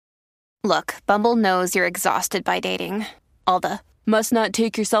Look, Bumble knows you're exhausted by dating. All the must not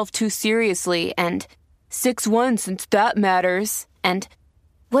take yourself too seriously and 6'1" since that matters. And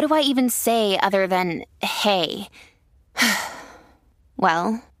what do I even say other than hey?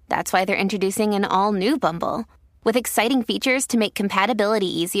 Well, that's why they're introducing an all-new Bumble with exciting features to make compatibility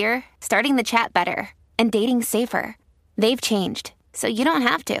easier, starting the chat better, and dating safer. They've changed, so you don't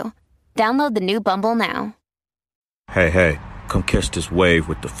have to. Download the new Bumble now. Hey, come catch this wave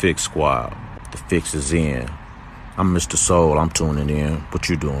with the Fix Squad. The Fix is in. I'm Mr. Soul, I'm tuning in. What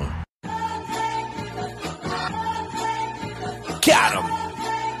you doing? Got him!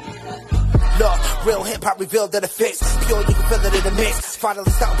 Look, real hip-hop revealed that it fits. Pure, you can feel it in the mix.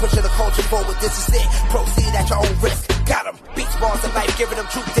 Finally stop pushing the culture forward, this is it. Proceed at your own risk. Got him! Beats, bars, and life, giving them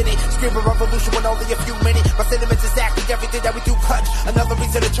truth in it. Screaming revolution with only a few minutes. My sentiments exactly everything that we do clutch. Another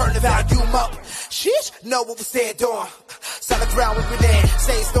reason to turn the volume up. Sheesh, know what we stand on. Solid ground when we land.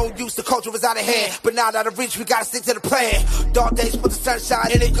 Say it's no use, the culture is out of hand. But now out of reach, we gotta stick to the plan. Dark days for the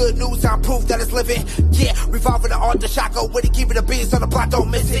sunshine, and it good news, I'm proof that it's living. Yeah, revolving the art, the shotgun with it, keeping the beats on the block, don't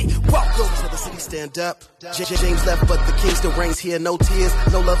miss it. Welcome to the city, stand up. James left, but the king still reigns here. No tears,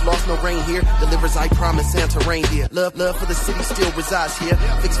 no love lost, no rain here. Delivers, I promise, Santa rain here. Love for the city still resides here.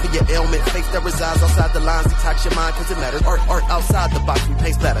 Fix for your ailment, faith that resides outside the lines. Detox your mind, cause it matters. Art outside the box, we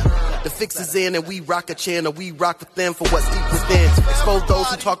paste better. The fix is in, and we rock a channel. We rock with them for what's deep within. Expose those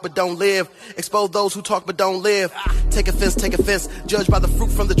who talk but don't live. Expose those who talk but don't live. Take offense, judge by the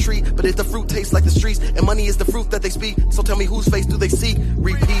fruit from the tree. But if the fruit tastes like the streets, and money is the fruit that they speak, so tell me whose face do they seek?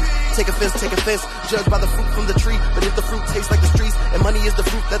 Repeat, take offense, judge by the fruit from the tree. But if the fruit tastes like the streets, and money is the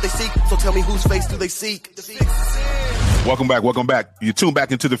fruit that they seek, so tell me whose face do they seek? Welcome back. You tune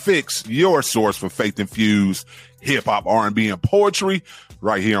back into The Fix, your source for faith-infused hip-hop, R&B, and poetry,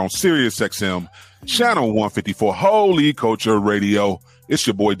 right here on Sirius XM, channel 154, Holy Culture Radio. It's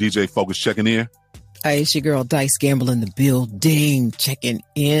your boy, DJ Focus, checking in. Hey, it's your girl, Dice Gamble in the building, checking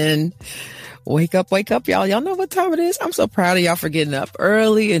in. Wake up, y'all. Y'all know what time it is. I'm so proud of y'all for getting up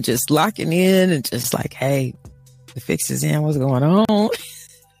early and just locking in and just like, hey, The Fix is in. What's going on?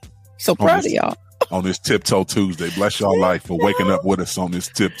 So proud of y'all. On this Tiptoe Tuesday. Bless y'all life for waking up with us on this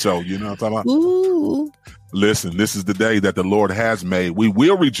tiptoe. You know what I'm talking about? Ooh. Listen, this is the day that the Lord has made. We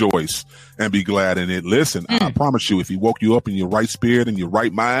will rejoice and be glad in it. Listen, I promise you, if he woke you up in your right spirit and your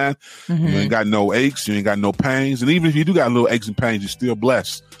right mind, you ain't got no aches, you ain't got no pains. And even if you do got little aches and pains, you're still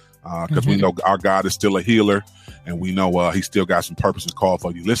blessed. Because we know our God is still a healer, and we know he still got some purpose and call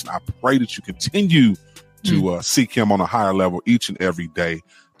for you. Listen, I pray that you continue to seek him on a higher level each and every day.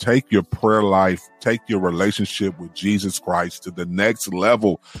 Take your prayer life, take your relationship with Jesus Christ to the next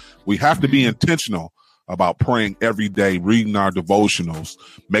level. We have to be intentional about praying every day, reading our devotionals,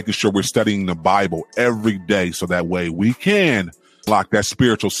 making sure we're studying the Bible every day, so that way we can lock that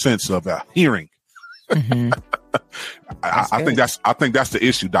spiritual sense of hearing. I think that's the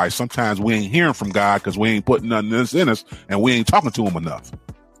issue, Dice. Sometimes we ain't hearing from God because we ain't putting nothing in us, and we ain't talking to him enough.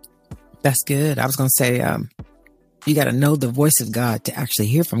 That's good. I was going to say, you got to know the voice of God to actually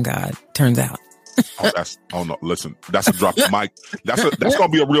hear from God, turns out. Listen, that's a drop the mic. That's going to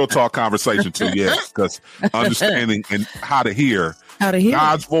be a real talk conversation too. Yes. Because understanding and how to hear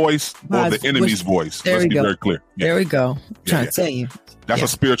God's voice or the enemy's voice. Let's be very clear. Yeah. There we go. Trying to tell you. That's a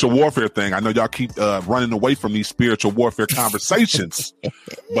spiritual warfare thing. I know y'all keep running away from these spiritual warfare conversations,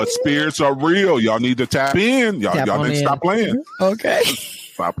 but spirits are real. Y'all need to tap in. Y'all need to stop playing. Okay.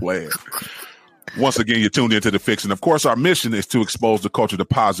 Stop playing. Once again, you're tuned into The Fix. And of course, our mission is to expose the culture to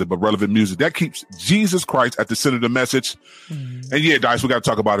positive but relevant music that keeps Jesus Christ at the center of the message. And yeah, Dice, we got to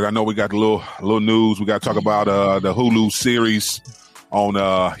talk about it. I know we got a little news. We got to talk about the Hulu series on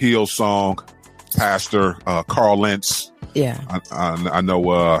Hillsong Pastor Carl Lentz. Yeah. I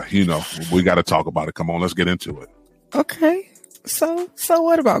know, we got to talk about it. Come on, let's get into it. Okay. So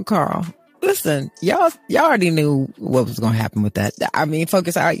what about Carl? Listen, y'all already knew what was going to happen with that. I mean,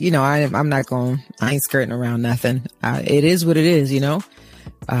 Focus, I ain't skirting around nothing. It is what it is, you know.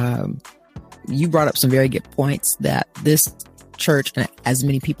 You brought up some very good points that this church, and as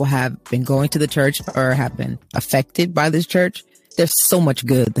many people have been going to the church or have been affected by this church, there's so much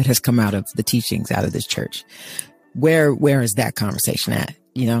good that has come out of the teachings out of this church. Where is that conversation at?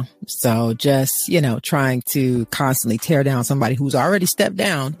 You know, so just, trying to constantly tear down somebody who's already stepped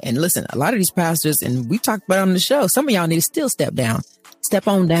down. And listen, a lot of these pastors, and we talked about it on the show, some of y'all need to still step down. Step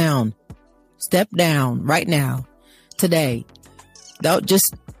on down. Step down right now, today.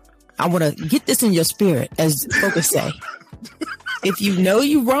 I want to get this in your spirit, as Focus say. If you know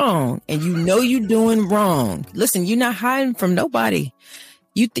you're wrong and you know you're doing wrong, listen, you're not hiding from nobody.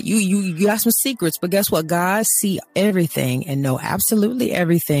 You got some secrets, but guess what? God see everything and know absolutely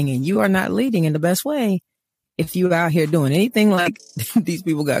everything. And you are not leading in the best way if you out here doing anything like these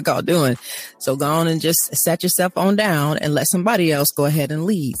people got caught doing. So go on and just set yourself on down and let somebody else go ahead and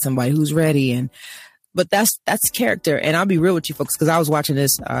lead, somebody who's ready. But that's character. And I'll be real with you folks, because I was watching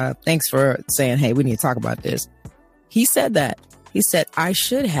this. Thanks for saying, hey, we need to talk about this. He said that. He said, I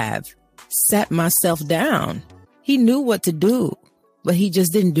should have sat myself down. He knew what to do, but he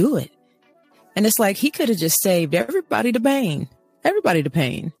just didn't do it. And it's like, he could have just saved everybody the pain.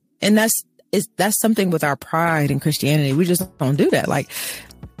 And that's something with our pride in Christianity. We just don't do that. Like,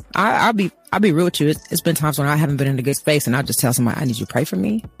 I'll be real with you. It's been times when I haven't been in a good space, and I'll just tell somebody, I need you to pray for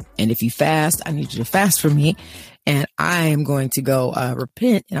me. And if you fast, I need you to fast for me. And I am going to go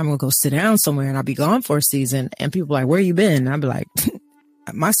repent, and I'm going to go sit down somewhere, and I'll be gone for a season. And people are like, where you been? And I'll be like,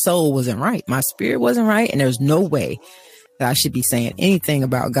 my soul wasn't right. My spirit wasn't right. And there's no way that I should be saying anything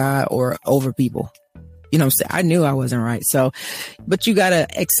about God or over people. You know what I'm saying? I knew I wasn't right. So, but you got to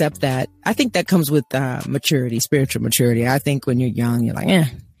accept that. I think that comes with maturity, spiritual maturity. I think when you're young, you're like,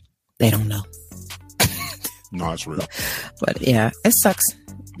 they don't know. No, it's real. But yeah, it sucks.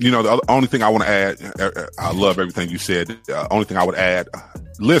 You know, the only thing I want to add, I love everything you said. The only thing I would add,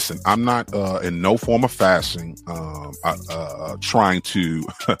 listen, I'm not in no form of fasting, trying to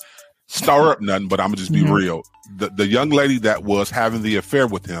stir up nothing, but I'm gonna just be real. The young lady that was having the affair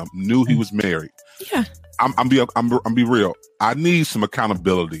with him knew he was married. Yeah. I'm be real. I need some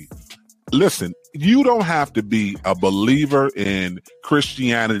accountability. Listen, you don't have to be a believer in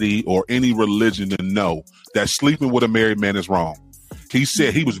Christianity or any religion to know that sleeping with a married man is wrong. He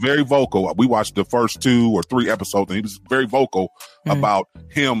said, he was very vocal. We watched the first 2 or 3 episodes, and he was very vocal about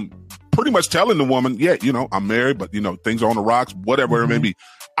him pretty much telling the woman, yeah, you know, I'm married, but, you know, things are on the rocks, whatever it may be.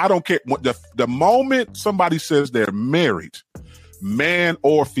 I don't care. The moment somebody says they're married, man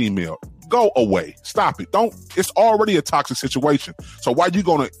or female, go away. Stop it. It's already a toxic situation. So why are you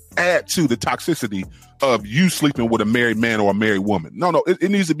going to add to the toxicity of you sleeping with a married man or a married woman? No, it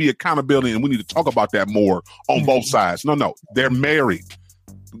needs to be accountability, and we need to talk about that more on both sides. No, they're married.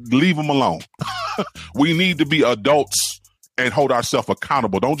 Leave them alone. We need to be adults and hold ourselves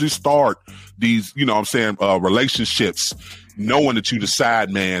accountable. Don't just start these, you know what I'm saying, relationships knowing that you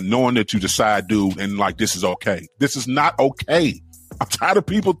decide, man, knowing that you decide, dude, and like, this is okay. This is not okay. I'm tired of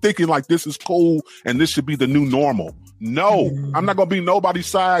people thinking like this is cool and this should be the new normal. No, I'm not going to be nobody's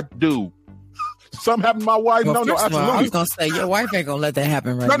side dude. Something happened to my wife? Well, no, absolutely. I was going to say, your wife ain't going to let that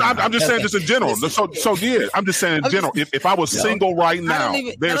happen right now. I'm just saying this in general. So yeah, I'm just saying in general. If I was single right now,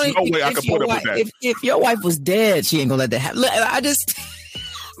 there's no way I could put up with that. If your wife was dead, she ain't going to let that happen.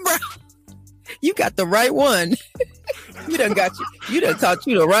 Bro, you got the right one. You done caught you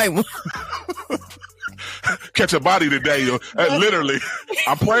the right one. Catch a body today, literally.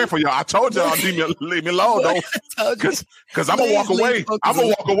 I'm praying for y'all. I told y'all leave me alone, though, because I'm gonna walk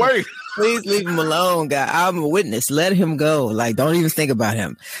away. Please leave him alone, guy. I'm a witness. Let him go. Like, don't even think about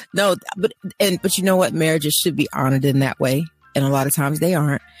him. No, but you know what? Marriages should be honored in that way, and a lot of times they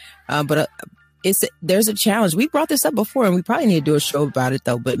aren't. But there's a challenge. We brought this up before, and we probably need to do a show about it,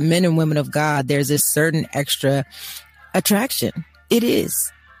 though. But men and women of God, there's this certain extra attraction. It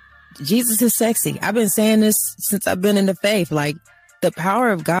is. Jesus is sexy. I've been saying this since I've been in the faith. Like, the power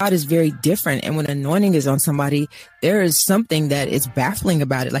of God is very different. And when anointing is on somebody, there is something that is baffling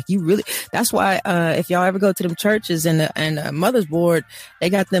about it. Like, that's why, if y'all ever go to them churches and the mother's board, they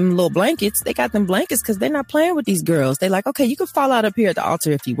got them little blankets. They got them blankets because they're not playing with these girls. They like, okay, you can fall out up here at the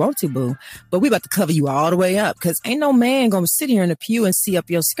altar if you want to, boo, but we about to cover you all the way up, because ain't no man going to sit here in the pew and see up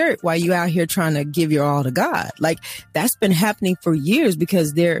your skirt while you out here trying to give your all to God. Like, that's been happening for years,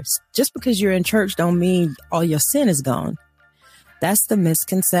 because just because you're in church don't mean all your sin is gone. That's the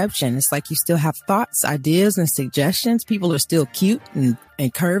misconception. It's like you still have thoughts, ideas, and suggestions. People are still cute and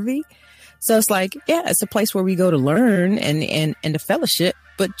curvy. So it's like, yeah, it's a place where we go to learn and to fellowship,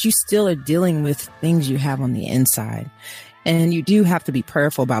 but you still are dealing with things you have on the inside. And you do have to be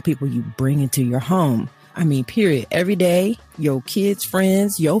prayerful about people you bring into your home. I mean, period. Every day, your kids'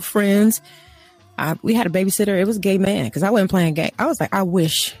 friends, your friends. We had a babysitter. It was a gay man, because I wasn't playing gay. I was like, I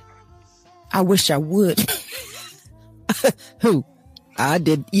wish I would. Who? I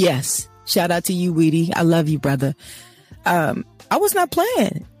did. Yes. Shout out to you, Weedy. I love you, brother. I was not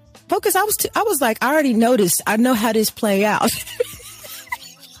playing. Focus. I was like, I already noticed. I know how this play out.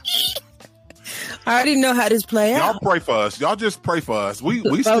 I already know how this play out. Y'all pray for us. Y'all just pray for us. We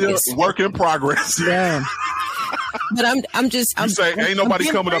still work in progress. Yeah. But I'm saying ain't nobody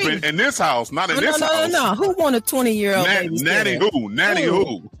coming up in this house. Not in this house. No. Who want a 20-year-old baby? Nanny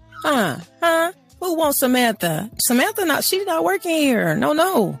who? Who wants Samantha? She's not working here.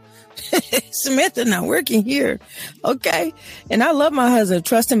 No. Samantha not working here. Okay. And I love my husband,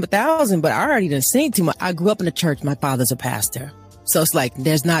 trust him 1,000, but I already done seen too much. I grew up in the church. My father's a pastor. So it's like,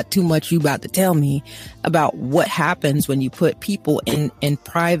 there's not too much you about to tell me about what happens when you put people in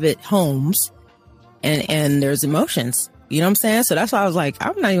private homes and there's emotions. You know what I'm saying? So that's why I was like,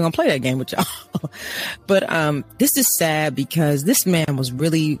 I'm not even gonna play that game with y'all. But this is sad because this man was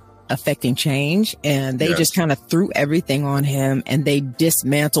really affecting change, and they just kind of threw everything on him and they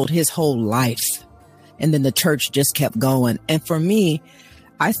dismantled his whole life. And then the church just kept going. And for me,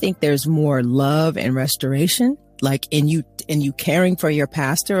 I think there's more love and restoration, like in you caring for your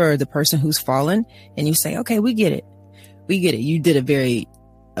pastor or the person who's fallen, and you say, okay, we get it. You did a very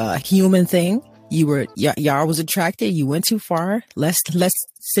human thing. Y'all was attracted. You went too far. Let's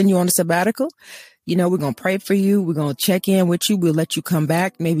send you on a sabbatical. You know, we're going to pray for you. We're going to check in with you. We'll let you come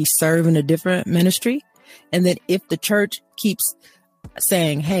back, maybe serve in a different ministry. And then if the church keeps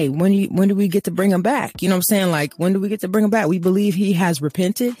saying, hey, when do we get to bring him back? You know what I'm saying? Like, when do we get to bring him back? We believe he has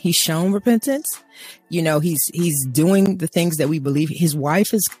repented. He's shown repentance. You know, he's doing the things that we believe. His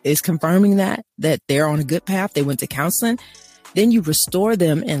wife is confirming that they're on a good path. They went to counseling. Then you restore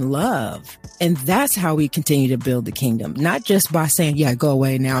them in love. And that's how we continue to build the kingdom. Not just by saying, yeah, go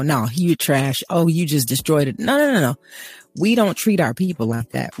away now. No, you trash. Oh, you just destroyed it. No. We don't treat our people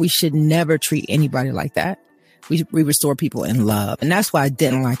like that. We should never treat anybody like that. We restore people in love. And that's what I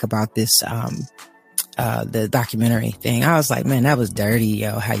didn't like about this, the documentary thing. I was like, man, that was dirty,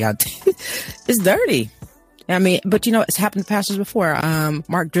 yo. How y'all, it's dirty. I mean, but you know, it's happened to pastors before.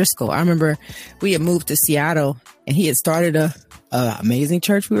 Mark Driscoll, I remember we had moved to Seattle and he had started a amazing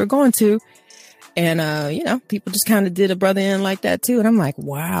church we were going to. And, you know, people just kind of did a brother in like that too. And I'm like,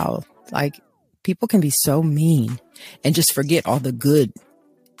 wow, like people can be so mean and just forget all the good,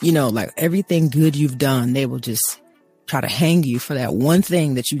 you know, like everything good you've done. They will just try to hang you for that one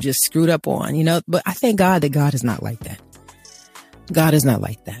thing that you just screwed up on, you know, but I thank God that God is not like that. God is not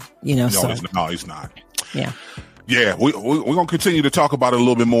like that, you know. No, he's not. Yeah. Yeah, we're going to continue to talk about it a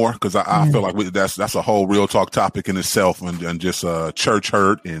little bit more because I feel like that's a whole real talk topic in itself, and just church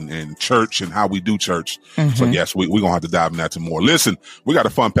hurt and church and how we do church. So yes, we're going to have to dive into that some more. Listen, we got a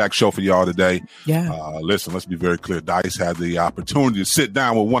fun packed show for y'all today. Yeah. Listen, let's be very clear. Dice had the opportunity to sit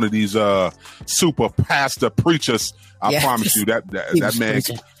down with one of these super pastor preachers. I promise you that man.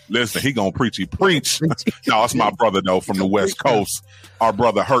 Preaching. Listen, he gonna preach. He preach. No, it's my brother though from the West Coast. Our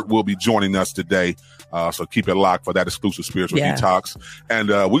brother H.U.R.T will be joining us today. So keep it locked for that exclusive spiritual detox. And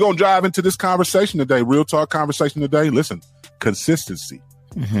we're going to dive into this conversation today. Real talk conversation today. Listen, consistency.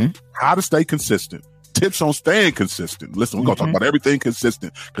 How to stay consistent. Tips on staying consistent. Listen, we're going to talk about everything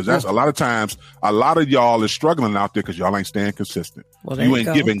consistent because that's a lot of times, a lot of y'all is struggling out there because y'all ain't staying consistent. Well, you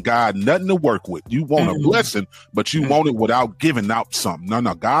ain't giving God nothing to work with. You want a blessing, but you want it without giving out something.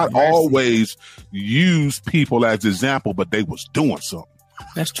 No. God always used people as example, but they was doing something.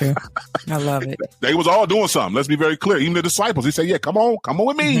 That's true. I love it. They was all doing something. Let's be very clear. Even the disciples, he said, yeah, come on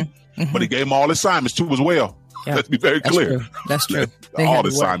with me. But he gave them all assignments too as well. Yeah, let's be very clear. That's true. All the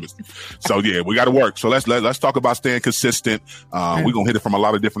assignments. So yeah, we got to work. So let's talk about staying consistent. We're going to hit it from a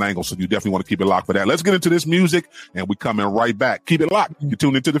lot of different angles. So you definitely want to keep it locked for that. Let's get into this music and we coming right back. Keep it locked. You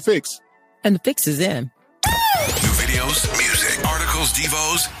tune into The Fix. And The Fix is in. New videos, music, articles,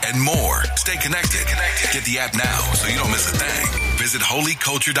 devos, and more. Stay connected. Get the app now so you don't miss a thing. Visit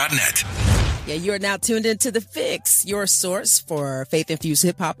holyculture.net. Yeah, you are now tuned into The Fix, your source for faith-infused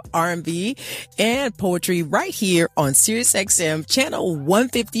hip-hop, R&B, and poetry right here on SiriusXM, channel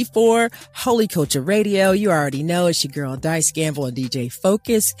 154, Holy Culture Radio. You already know it's your girl, Dice Gamble and DJ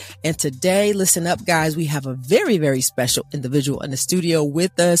Focus. And today, listen up, guys, we have a very, very special individual in the studio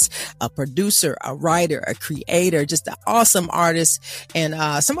with us, a producer, a writer, a creator, just an awesome artist,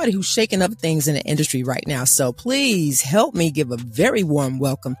 and somebody who's shaking up things in the industry right now. So please help me give a very warm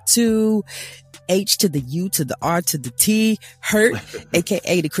welcome to H to the U to the R to the T, H.U.R.T,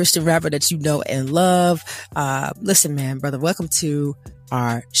 aka the Christian rapper that you know and love. Listen, man, brother, welcome to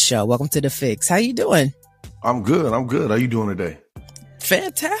our show. Welcome to The Fix. How you doing? I'm good. How you doing today?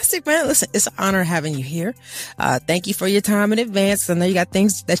 Fantastic, man. Listen, it's an honor having you here. Thank you for your time in advance. I know you got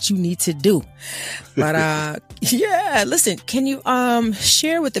things that you need to do. But yeah, listen, can you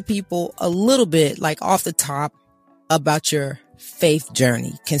share with the people a little bit, like off the top, about your faith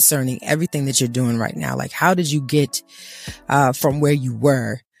journey concerning everything that you're doing right now? Like, how did you get from where you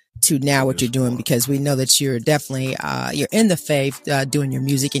were to now what you're doing? Because we know that you're definitely you're in the faith, doing your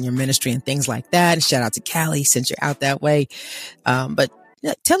music and your ministry and things like that. And shout out to Cali since you're out that way. But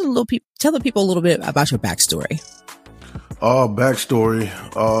tell the people a little bit about your backstory. Backstory,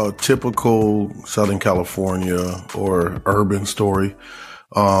 typical Southern California or urban story.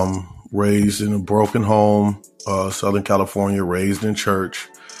 Raised in a broken home, Southern California, raised in church.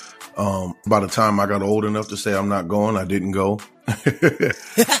 By the time I got old enough to say I'm not going, I didn't go.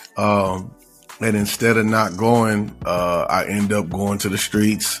 And instead of not going, I end up going to the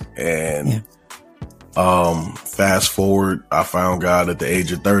streets. And fast forward, I found God at the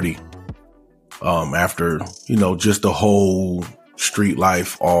age of 30. After, just the whole street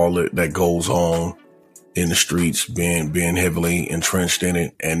life, all that goes on in the streets, being heavily entrenched in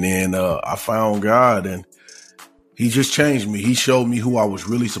it. And then I found God, and he just changed me. He showed me who I was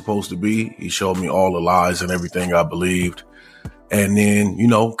really supposed to be. He showed me all the lies and everything I believed. And then,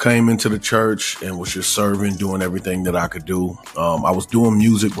 came into the church and was just serving, doing everything that I could do. I was doing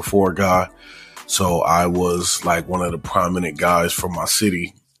music before God. So I was like one of the prominent guys from my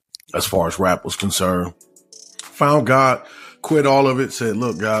city as far as rap was concerned. Found God, quit all of it, said,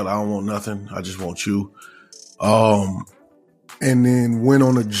 look, God, I don't want nothing. I just want you. And then went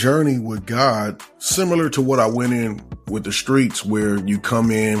on a journey with God, similar to what I went in with the streets, where you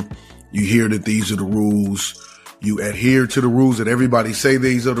come in, you hear that these are the rules, you adhere to the rules that everybody say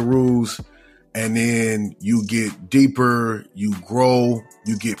these are the rules, and then you get deeper, you grow,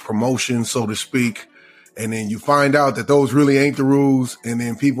 you get promotion, so to speak, and then you find out that those really ain't the rules, and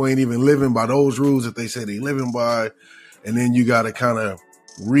then people ain't even living by those rules that they say they living by, and then you got to kind of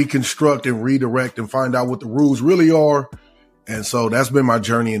reconstruct and redirect and find out what the rules really are. And so that's been my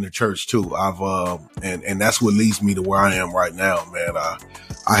journey in the church too. And that's what leads me to where I am right now, man.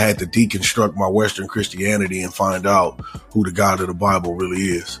 I had to deconstruct my Western Christianity and find out who the God of the Bible really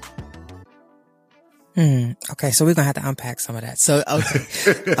is. Okay, so we're gonna have to unpack some of that. So,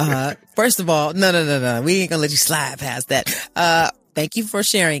 okay, first of all, no, we ain't gonna let you slide past that. Thank you for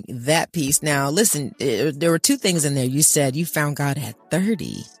sharing that piece. Now, listen, there were two things in there. You said you found God at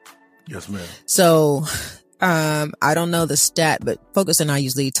 30. Yes, ma'am. So, I don't know the stat, but Focus and I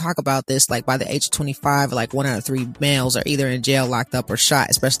usually talk about this, like by the age of 25, like 1 out of 3 males are either in jail, locked up, or shot,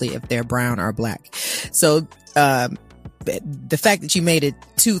 especially if they're brown or black. So, the fact that you made it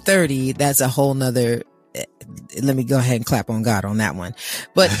to 30, that's a whole nother, let me go ahead and clap on God on that one.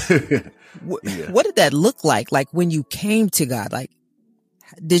 But what did that look like? Like when you came to God, like,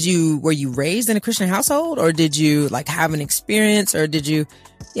 were you raised in a Christian household, or did you like have an experience, or did you,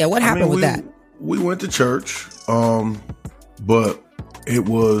 what happened with that? We went to church, but it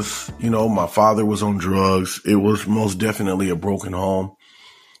was, my father was on drugs. It was most definitely a broken home.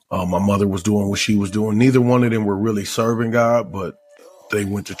 My mother was doing what she was doing. Neither one of them were really serving God, but they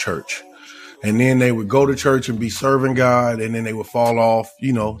went to church. And then they would go to church and be serving God, and then they would fall off,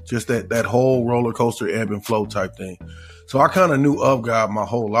 just that whole roller coaster ebb and flow type thing. So I kind of knew of God my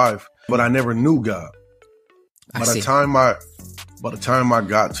whole life, but I never knew God. By the time I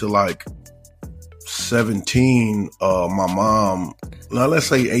got to like 17, my mom, now let's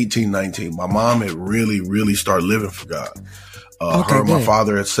say 18, 19, my mom had really, really started living for God. Her and my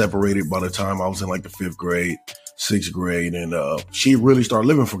father had separated by the time I was in like the 5th grade, 6th grade. And, she really started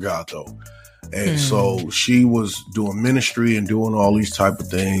living for God though. And so she was doing ministry and doing all these type of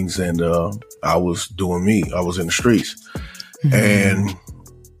things. And, I was doing me. I was in the streets. And,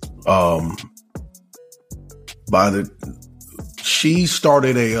 she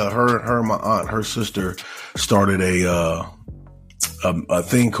started her and my aunt, her sister started a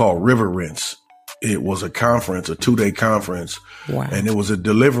thing called River Rinse. It was a conference, a 2-day conference. Wow. And it was a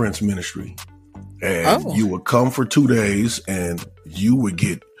deliverance ministry. And you would come for 2 days and you would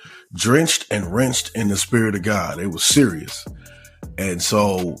get drenched and rinsed in the Spirit of God. It was serious. And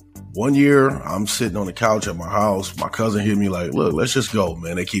so one year I'm sitting on the couch at my house. My cousin hit me like, look, let's just go,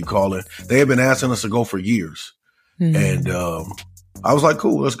 man. They keep calling. They had been asking us to go for years. And, I was like,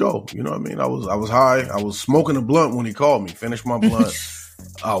 cool, let's go. You know what I mean? I was high. I was smoking a blunt when he called me, finished my blunt.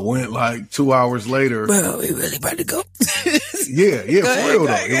 I went like 2 hours later. Well, we really about to go. Yeah, for real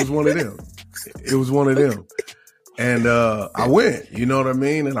though. It was one of them. And, I went, you know what I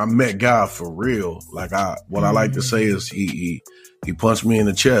mean? And I met God for real. Like what I like to say is he punched me in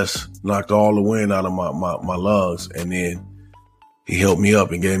the chest, knocked all the wind out of my lungs. And then he helped me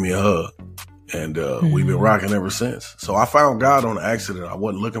up and gave me a hug. And we've been rocking ever since. So I found God on accident. I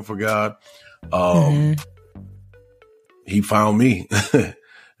wasn't looking for God. He found me.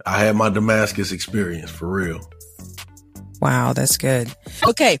 I had my Damascus experience for real. Wow, that's good.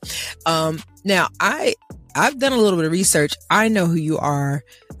 Okay. Now I've done a little bit of research. I know who you are.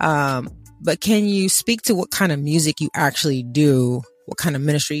 But can you speak to what kind of music you actually do? What kind of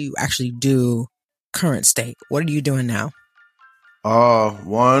ministry you actually do current state? What are you doing now?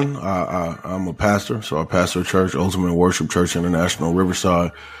 I'm a pastor, so I pastor a church, Ultimate Worship Church International,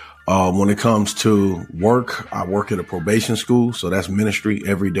 Riverside. When it comes to work, I work at a probation school, so that's ministry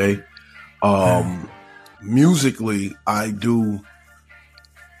every day. Musically, I do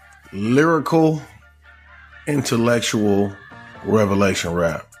lyrical, intellectual, revelation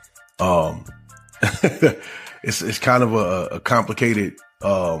rap. It's kind of a complicated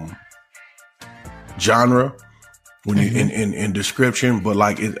genre when you in description, but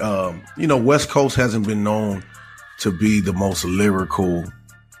like it, West Coast hasn't been known to be the most lyrical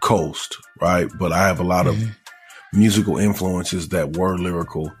coast, right? But I have a lot of musical influences that were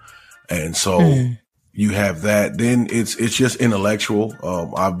lyrical, and so you have that. Then it's just intellectual.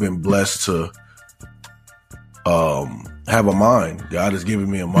 I've been blessed to have a mind. God has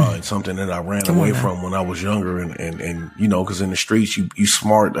given me a mind, something that I ran away from when I was younger, and because in the streets you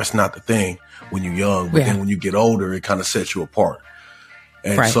smart. That's not the thing when you're young, but then when you get older, it kind of sets you apart.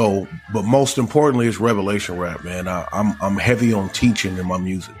 And so, but most importantly, it's revelation rap, man. I'm heavy on teaching in my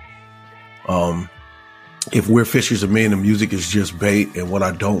music. If we're fishers of men, the music is just bait, and what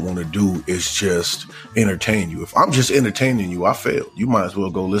I don't want to do is just entertain you. If I'm just entertaining you, I failed. You might as well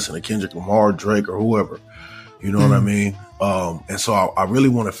go listen to Kendrick Lamar, Drake, or whoever. You know what I mean? And so I really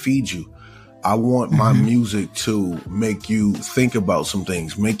want to feed you. I want my music to make you think about some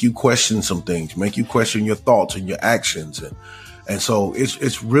things, make you question some things, make you question your thoughts and your actions. And so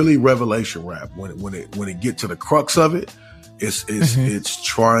it's really revelation rap. When it get to the crux of it, it's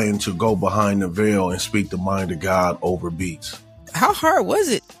trying to go behind the veil and speak the mind of God over beats. How hard was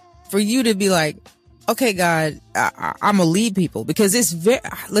it for you to be like, okay, God, I'm gonna lead people? Because it's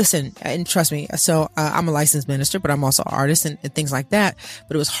listen, and trust me. So I'm a licensed minister, but I'm also an artist and things like that.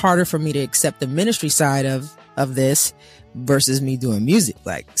 But it was harder for me to accept the ministry side of this versus me doing music.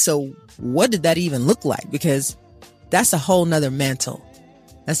 Like, so what did that even look like? Because that's a whole nother mantle.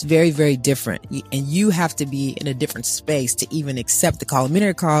 That's very, very different. And you have to be in a different space to even accept the call. Many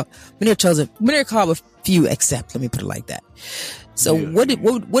are called, but few accept. Let me put it like that. So what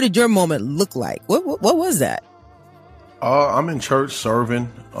did your moment look like? What was that? I'm in church serving.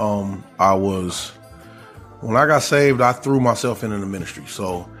 When I got saved, I threw myself into the ministry.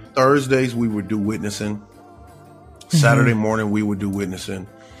 So Thursdays we would do witnessing. Saturday morning we would do witnessing.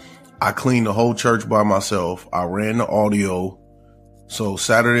 I cleaned the whole church by myself. I ran the audio. So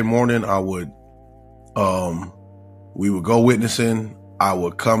Saturday morning we would go witnessing. I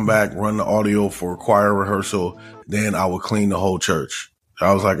would come back, run the audio for choir rehearsal. Then I would clean the whole church.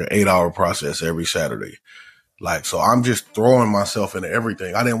 That was like an 8-hour process every Saturday. Like, so I'm just throwing myself into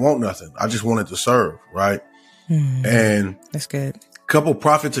everything. I didn't want nothing. I just wanted to serve. Right. And that's good. A couple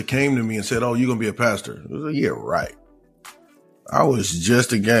prophets that came to me and said, "Oh, you're going to be a pastor." I was like, "Yeah, right." I was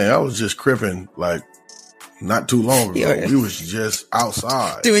just cripping like not too long ago. We was just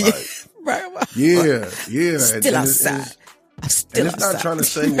outside. Doing yeah. Still outside. And it's not trying to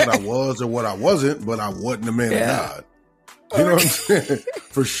say what I was or what I wasn't, but I wasn't a man of God. You know what I'm saying?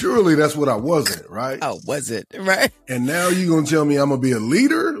 For surely that's what I wasn't, right? Oh, was it? Right. And now you going to tell me I'm going to be a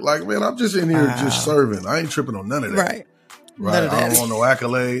leader? Like, man, I'm just in here just serving. I ain't tripping on none of that. Right. I don't want no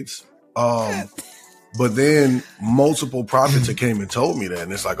accolades. But then multiple prophets that came and told me that.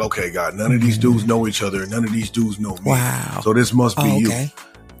 And it's like, okay, God, none of these dudes know each other. None of these dudes know me. Wow. So this must be you.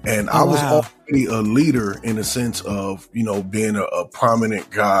 And I was already a leader in the sense of, being a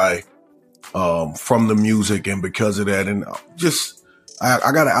prominent guy from the music. And because of that, and just,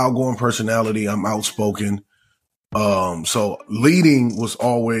 I got an outgoing personality. I'm outspoken. So leading was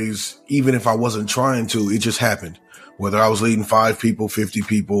always, even if I wasn't trying to, it just happened. Whether I was leading 5 people, 50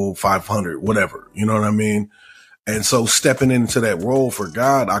 people, 500, whatever, you know what I mean? And so stepping into that role for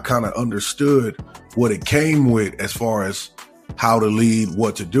God, I kind of understood what it came with as far as how to lead,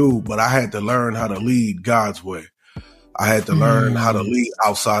 what to do, but I had to learn how to lead God's way. I had to learn how to lead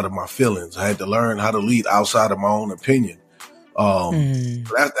outside of my feelings. I had to learn how to lead outside of my own opinion.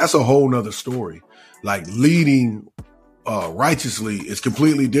 That's a whole nother story. Like leading righteously is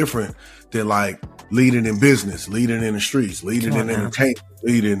completely different than like leading in business, leading in the streets, leading in entertainment,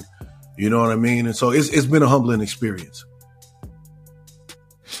 leading, you know what I mean? And so it's been a humbling experience.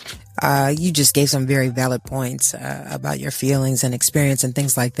 You just gave some very valid points about your feelings and experience and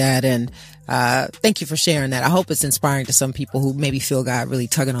things like that. And thank you for sharing that. I hope it's inspiring to some people who maybe feel God really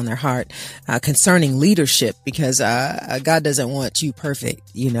tugging on their heart concerning leadership, because God doesn't want you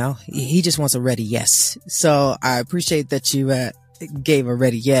perfect. He just wants a ready yes. So I appreciate that you gave a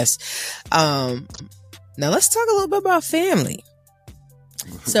ready yes. Now let's talk a little bit about family.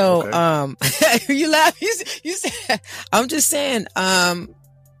 So you laugh. You said, I'm just saying,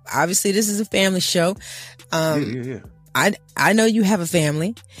 obviously this is a family show. Yeah. I know you have a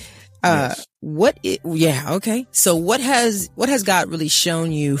family. Yes. Okay. So what has God really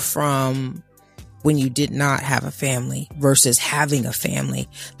shown you from when you did not have a family versus having a family?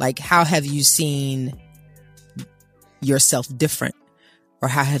 Like, how have you seen yourself different, or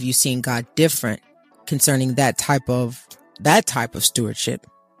how have you seen God different concerning that type of stewardship?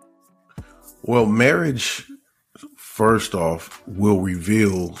 Well, marriage, first off, will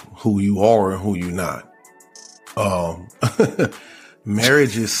reveal who you are and who you're not.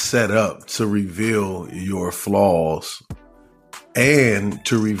 Marriage is set up to reveal your flaws and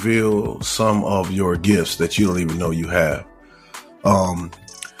to reveal some of your gifts that you don't even know you have.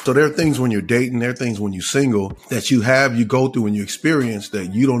 So there are things when you're dating, there are things when you're single that you go through and you experience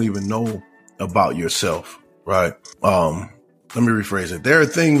that you don't even know about yourself, right? Let me rephrase it. There are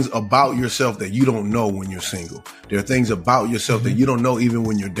things about yourself that you don't know when you're single. There are things about yourself that you don't know even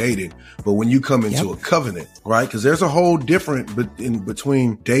when you're dating. But when you come into a covenant, right? Because there's a whole different in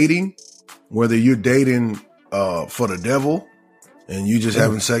between dating, whether you're dating for the devil and you just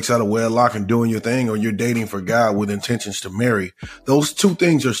having sex out of wedlock and doing your thing, or you're dating for God with intentions to marry. Those two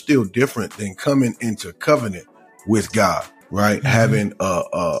things are still different than coming into covenant with God, right? Having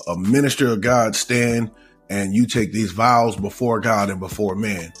a minister of God stand and you take these vows before God and before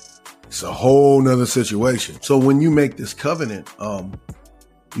man. It's a whole nother situation. So when you make this covenant,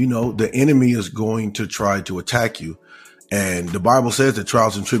 the enemy is going to try to attack you. And the Bible says that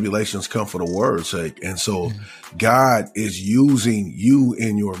trials and tribulations come for the word's sake. And so God is using you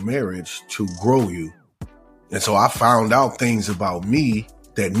in your marriage to grow you. And so I found out things about me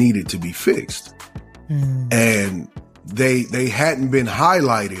that needed to be fixed. And they hadn't been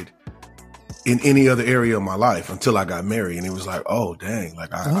highlighted in any other area of my life until I got married. And it was like, oh, dang,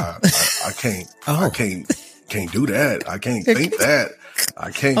 like I can't, I can't do that. I can't think that.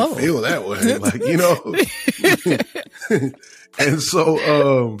 I can't feel that way. Like, and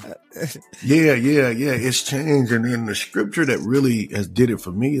so, it's changed. And then the scripture that really has did it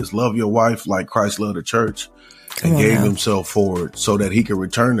for me is love your wife like Christ loved the church and gave himself for it so that he could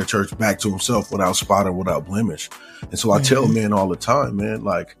return the church back to himself without spot or without blemish. And so I tell men all the time, man,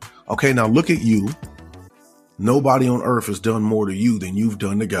 like, okay, now look at you. Nobody on earth has done more to you than you've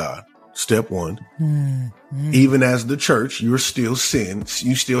done to God. Step one. Even as the church, you're still sin.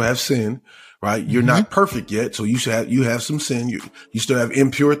 You still have sin, right? You're not perfect yet. So you have some sin. You still have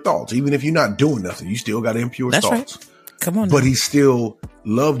impure thoughts. Even if you're not doing nothing, you still got impure thoughts. Right. Come on. But he still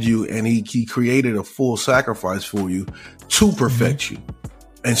loved you, and he created a full sacrifice for you to perfect you.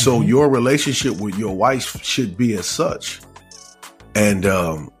 And so your relationship with your wife should be as such. And,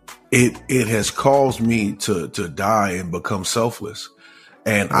 it has caused me to die and become selfless.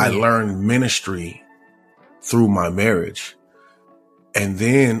 And I learned ministry through my marriage. And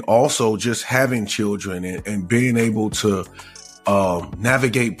then also just having children and being able to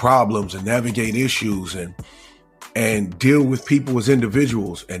navigate problems and navigate issues and deal with people as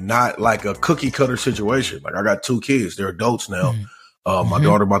individuals and not like a cookie cutter situation. Like, I got 2 kids. They're adults now. My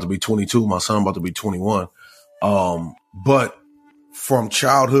daughter about to be 22. My son about to be 21. But from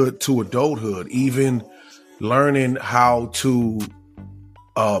childhood to adulthood, even learning how to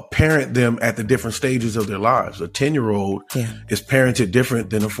parent them at the different stages of their lives. A 10-year-old is parented different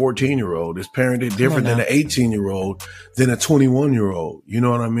than a 14-year-old, is parented different than an 18-year-old, than a 21-year-old. You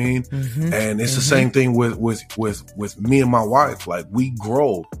know what I mean? And it's the same thing with me and my wife. Like, we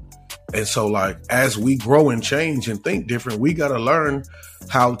grow. And so, like, as we grow and change and think different, we got to learn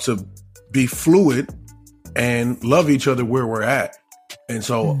how to be fluid and love each other where we're at. And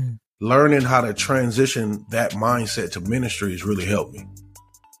so learning how to transition that mindset to ministry has really helped me.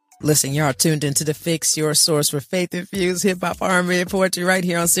 Listen, y'all tuned into The Fix, your source for faith-infused hip-hop, R&B, and poetry right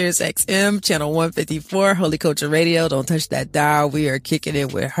here on Sirius XM, channel 154, Holy Culture Radio. Don't touch that dial. We are kicking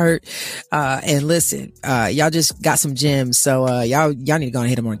it with H.U.R.T. And listen, y'all just got some gems. So, y'all need to go and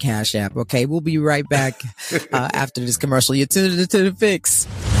hit them on Cash App. Okay. We'll be right back, after this commercial. You're tuned into The Fix.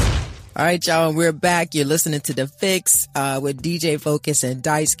 All right, y'all, and we're back. You're listening to The Fix with DJ Focus and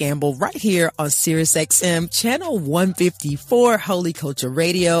Dice Gamble right here on Sirius XM, channel 154, Holy Culture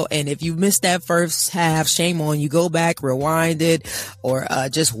Radio. And if you missed that first half, shame on you. Go back, rewind it, or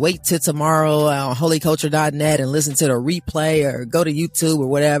just wait till tomorrow on holyculture.net and listen to the replay, or go to YouTube or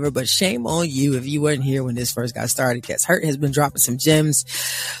whatever. But shame on you if you weren't here when this first got started, because H.U.R.T has been dropping some gems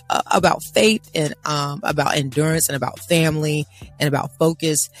about faith and about endurance and about family and about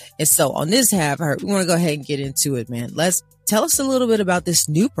focus. And so on this half, we want to go ahead and get into it, man. Tell us a little bit about this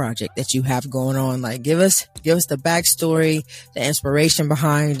new project that you have going on. Like, give us the backstory, the inspiration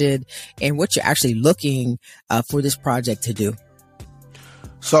behind it, and what you're actually looking for this project to do.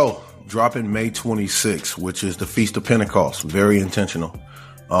 So dropping May 26th, which is the Feast of Pentecost. Very intentional.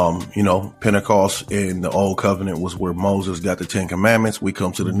 Pentecost in the Old Covenant was where Moses got the 10 Commandments. We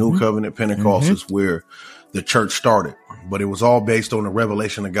come to the New Covenant. Pentecost is where the church started, but it was all based on the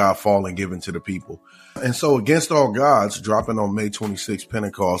revelation of God falling given to the people. And so Against All Gods dropping on May 26th,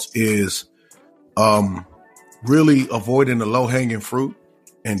 Pentecost, is really avoiding the low hanging fruit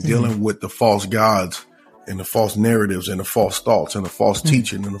and dealing with the false gods and the false narratives and the false thoughts and the false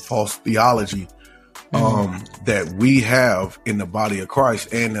teaching and the false theology that we have in the body of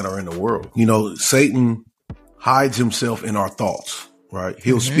Christ and that are in the world. You know, Satan hides himself in our thoughts, right?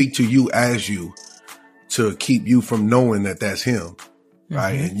 He'll speak to you as you to keep you from knowing that that's him,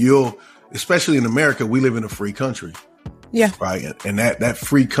 right? And especially in America, we live in a free country. Yeah. Right. And that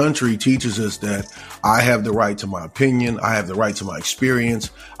free country teaches us that I have the right to my opinion. I have the right to my experience.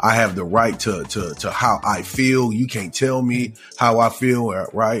 I have the right to how I feel. You can't tell me how I feel.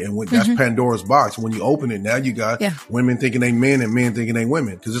 Right. And that's Pandora's box. When you open it, now you got women thinking they men and men thinking they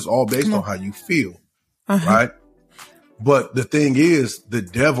women, because it's all based on how you feel. Right. But the thing is, the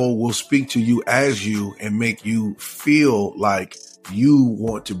devil will speak to you as you and make you feel like you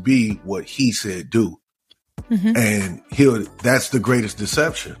want to be what he said do. And that's the greatest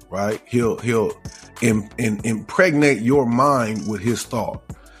deception, right? He'll impregnate your mind with his thought.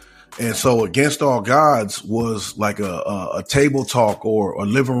 And so Against All Gods was like a table talk or a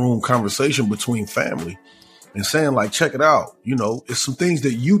living room conversation between family and saying, like, check it out. You know, it's some things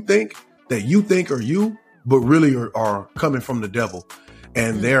that you think are you, but really are coming from the devil.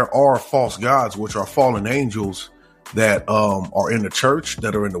 And there are false gods, which are fallen angels that are in the church,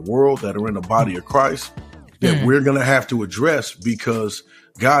 that are in the world, that are in the body of Christ, that we're going to have to address, because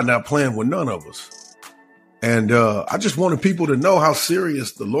God not playing with none of us. And I just wanted people to know how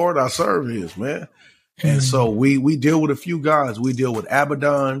serious the Lord I serve is, man. And so we deal with a few gods. We deal with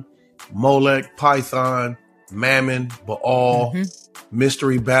Abaddon, Molech, Python, Mammon, Baal,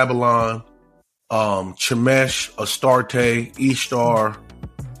 Mystery Babylon, Chemesh, Astarte, Ishtar.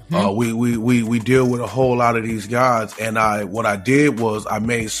 We deal with a whole lot of these gods. And what I did was I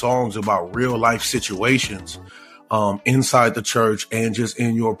made songs about real life situations inside the church and just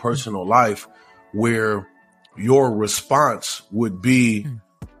in your personal life, where your response would be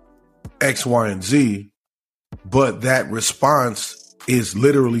X, Y, and Z, but that response is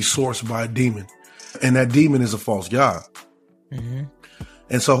literally sourced by a demon. And that demon is a false god.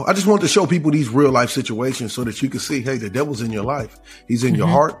 And so I just want to show people these real life situations so that you can see, hey, the devil's in your life. He's in your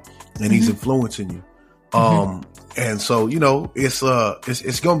heart and he's influencing you. And so, you know, it's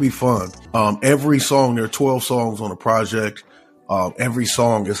going to be fun. Every song, there are 12 songs on the project. Every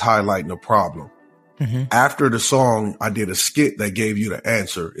song is highlighting a problem. After the song, I did a skit that gave you the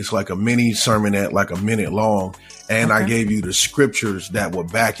answer. It's like a mini sermonette, like a minute long. And I gave you the scriptures that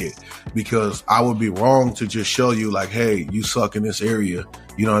would back it, because I would be wrong to just show you like, hey, you suck in this area.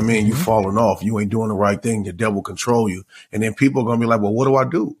 You know what I mean? You falling off. You ain't doing the right thing. The devil control you. And then people are going to be like, well, what do I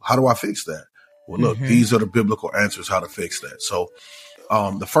do? How do I fix that? Well, look, these are the biblical answers how to fix that. So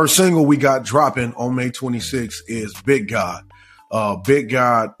the first single we got dropping on May 26th is Big God. Big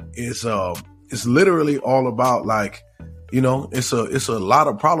God is it's literally all about, like, you know, it's a lot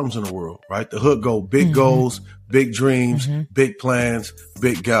of problems in the world, right? The hook go big goals, big dreams, big plans,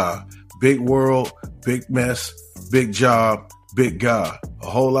 big God, big world, big mess, big job, big God, a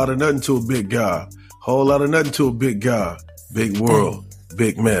whole lot of nothing to a big God, whole lot of nothing to a big God, big world,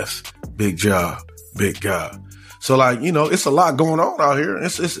 big mess, big job, big God. So, like, you know, it's a lot going on out here.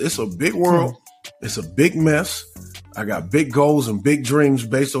 It's a big world. It's a big mess. I got big goals and big dreams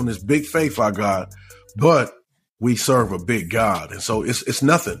based on this big faith I got, but we serve a big God. And so it's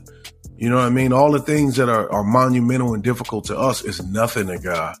nothing. You know what I mean? All the things that are monumental and difficult to us is nothing to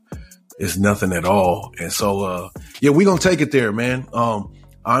God. It's nothing at all. And so, we're going to take it there, man.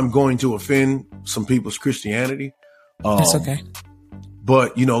 I'm going to offend some people's Christianity. That's okay.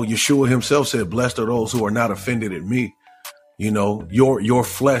 But, you know, Yeshua himself said, blessed are those who are not offended at me. You know, your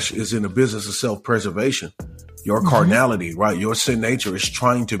flesh is in the business of self-preservation. Your carnality, right? Your sin nature is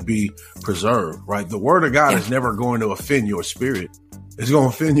trying to be preserved, right? The word of God is never going to offend your spirit. It's going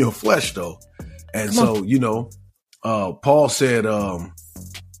to offend your flesh, though. And you know, Paul said,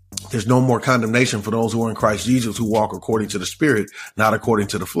 there's no more condemnation for those who are in Christ Jesus, who walk according to the spirit, not according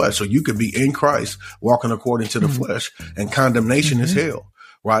to the flesh. So you could be in Christ walking according to the flesh, and condemnation is hell.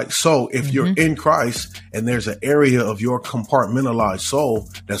 Right. So if you're in Christ and there's an area of your compartmentalized soul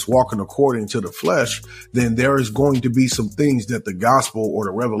that's walking according to the flesh, then there is going to be some things that the gospel or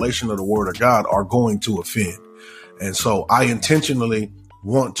the revelation of the word of God are going to offend. And so I intentionally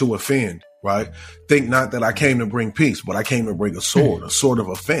want to offend. right? Think not that I came to bring peace, but I came to bring a sword of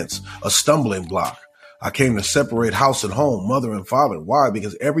offense, a stumbling block. I came to separate house and home, mother and father. Why?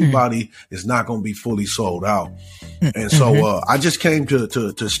 Because everybody is not going to be fully sold out. And so I just came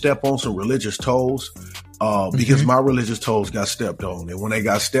to step on some religious toes because my religious toes got stepped on. And when they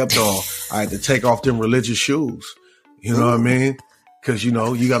got stepped on, I had to take off them religious shoes. You know what I mean? Because, you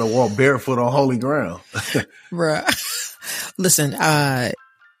know, you got to walk barefoot on holy ground. Right. Listen,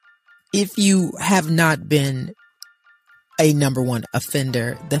 if you have not been a number one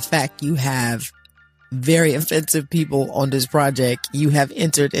offender, the fact you have very offensive people on this project, you have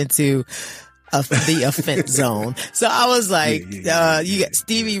entered into the offense zone. So I was like, you got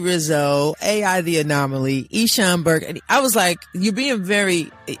Stevie Rizzo, AI the Anomaly, Eshaun Burke. And I was like, you're being very,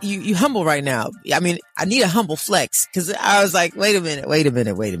 you humble right now. I mean, I need a humble flex because I was like, wait a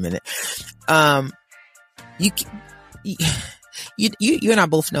minute. You and I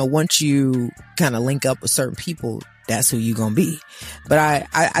both know once you kind of link up with certain people, that's who you gonna be. But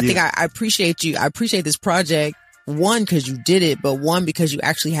I think I appreciate you. I appreciate this project. One, because you did it, but one, because you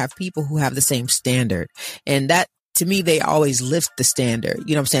actually have people who have the same standard. And that, to me, they always lift the standard.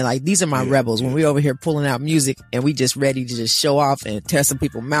 You know what I'm saying? Like, these are my rebels. When we over here pulling out music and we just ready to just show off and tear some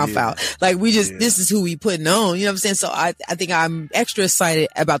people's mouth out. Like, this is who we putting on. You know what I'm saying? So I think I'm extra excited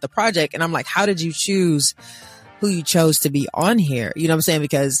about the project. And I'm like, how did you choose who you chose to be on here? You know what I'm saying?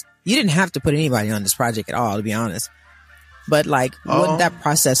 Because you didn't have to put anybody on this project at all, to be honest. But like, what did that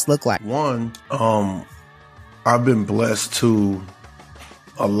process look like? One, I've been blessed to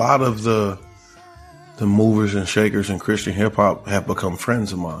a lot of the movers and shakers in Christian hip hop have become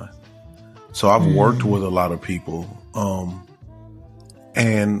friends of mine. So I've worked with a lot of people.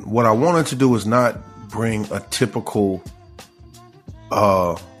 And what I wanted to do is not bring a typical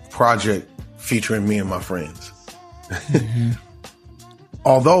project featuring me and my friends.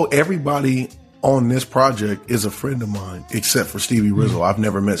 Although everybody on this project is a friend of mine, except for Stevie Rizzo. I've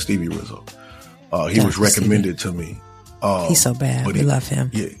never met Stevie Rizzo. He was recommended to me. He's so bad. We love him.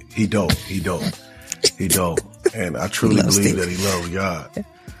 Yeah, he dope. And I truly believe that he loves God.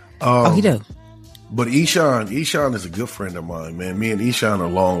 He do. But Eshaun is a good friend of mine, man. Me and Eshaun are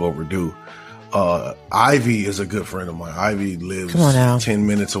long overdue. Ivy is a good friend of mine. Ivy lives 10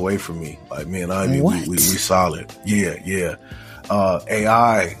 minutes away from me. Like, me and Ivy, we solid. Yeah.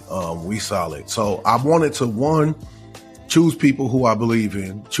 AI, we solid. So I wanted to, one, choose people who I believe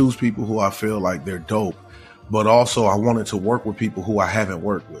in, choose people who I feel like they're dope, but also I wanted to work with people who I haven't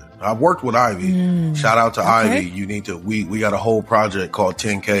worked with. I've worked with Ivy. Shout out to Ivy. You need to, we got a whole project called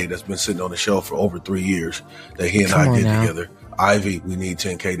 10K that's been sitting on the shelf for over 3 years that he and I did together. Ivy, we need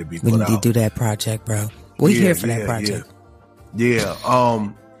 10K to be put out. We need to do that project, bro. We're here for that project. Yeah.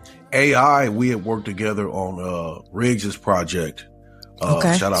 AI, we had worked together on Riggs's project.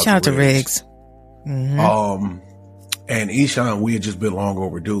 Shout out to Riggs. And Eshaun, we had just been long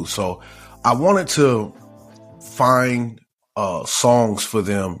overdue. So I wanted to find songs for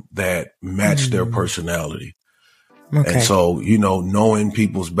them that match their personality. And so, you know, knowing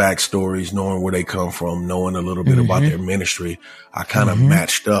people's backstories, knowing where they come from, knowing a little bit about their ministry, I kind of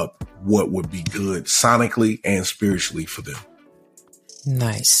matched up what would be good sonically and spiritually for them.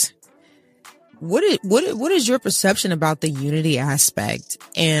 Nice. What is your perception about the unity aspect,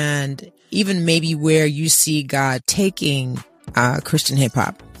 and even maybe where you see God taking Christian hip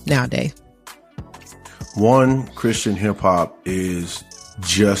hop nowadays? One, Christian hip hop is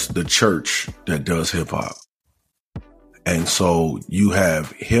just the church that does hip hop. And so you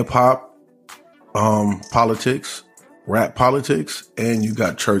have hip hop politics, rap politics, and you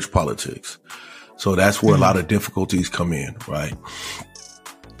got church politics. So that's where a lot of difficulties come in, right?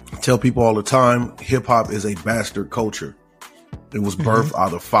 I tell people all the time, hip hop is a bastard culture. It was birthed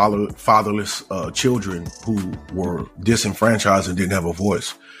out of fatherless children who were disenfranchised and didn't have a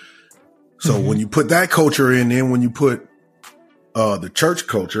voice. So when you put that culture in, then when you put the church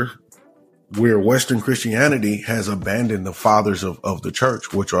culture, where Western Christianity has abandoned the fathers of the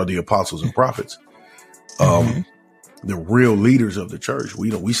church, which are the apostles and prophets, the real leaders of the church,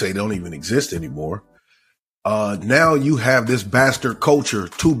 we say they don't even exist anymore. Now you have this bastard culture,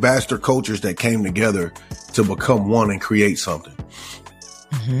 two bastard cultures that came together to become one and create something.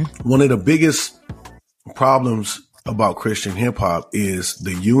 One of the biggest problems about Christian hip hop is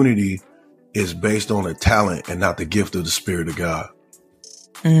the unity is based on the talent and not the gift of the Spirit of God.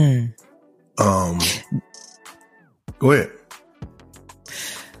 Go ahead.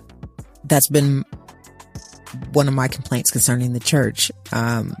 That's been one of my complaints concerning the church.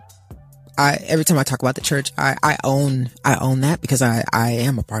 Every time I talk about the church, I own that because I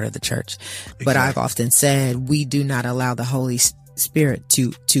am a part of the church. But I've often said we do not allow the Holy Spirit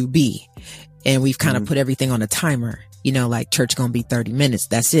to be. and we've kind of put everything on a timer. You know, like church gonna be 30 minutes.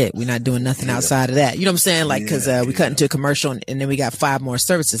 That's it. We're not doing nothing outside of that. You know what I'm saying? Like, cause, we cut into a commercial and then we got 5 more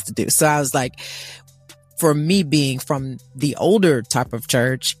services to do. So I was like, for me being from the older type of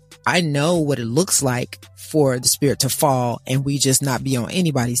church, I know what it looks like for the Spirit to fall and we just not be on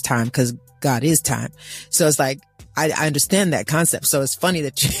anybody's time because God is time. So it's like, I understand that concept. So it's funny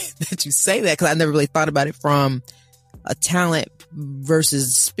that you say that, because I never really thought about it from a talent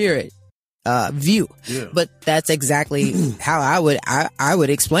versus spirit view. Yeah. But that's exactly how I would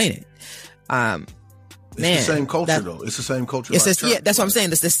explain it. It's the same culture though. It's the same culture. It's just, that's what I'm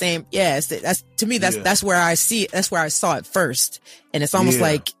saying. It's the same. Yeah. That's to me, that's where I see it. That's where I saw it first. And it's almost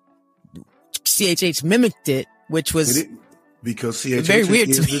like CHH mimicked it, which was because CHH very weird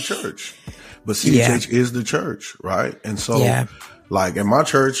is the church, but CHH is the church. Right. And so like in my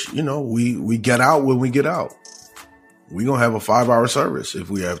church, you know, we get out when we get out. We're going to have a 5-hour service if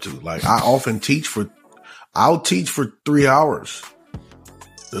we have to. Like I often I'll teach for 3 hours.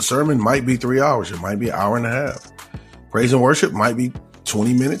 The sermon might be 3 hours. It might be an hour and a half. Praise and worship might be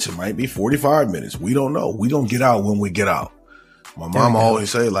 20 minutes. It might be 45 minutes. We don't know. We don't get out when we get out. My mom always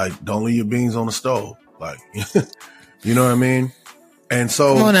say like, don't leave your beans on the stove. Like, you know what I mean? And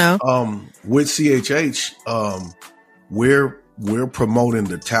so, with CHH, we're promoting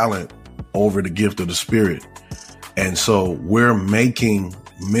the talent over the gift of the Spirit. And so we're making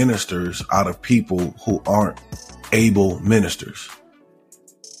ministers out of people who aren't able ministers.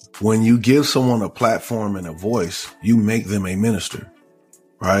 When you give someone a platform and a voice, you make them a minister,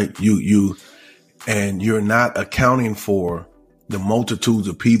 right? And you're not accounting for the multitudes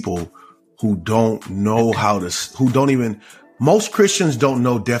of people who don't know most Christians don't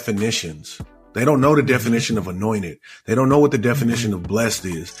know definitions. They don't know the definition of anointed. They don't know what the definition of blessed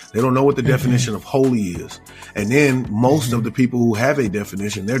is. They don't know what the definition of holy is. And then most of the people who have a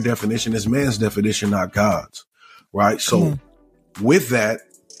definition, their definition is man's definition, not God's. Right. So with that,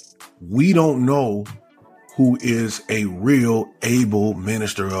 we don't know who is a real able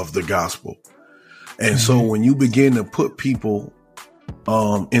minister of the gospel. And so when you begin to put people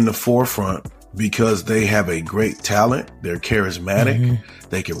in the forefront because they have a great talent, they're charismatic,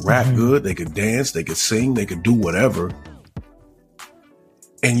 they can rap good, they can dance, they can sing, they can do whatever.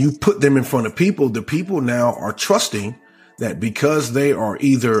 And you put them in front of people, the people now are trusting that because they are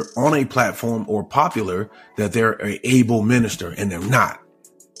either on a platform or popular, that they're an able minister, and they're not.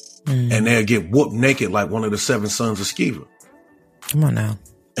 And they'll get whooped naked like one of the 7 sons of Sceva. Come on now.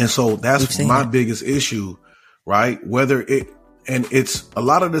 And so that's my biggest issue, right? It's a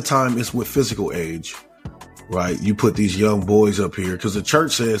lot of the time it's with physical age, right? You put these young boys up here because the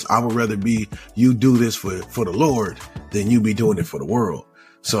church says, I would rather you do this for the Lord than you be doing it for the world.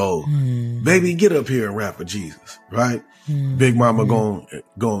 So baby, get up here and rap for Jesus, right? Big Mama going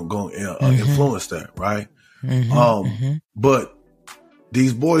influence that, right? But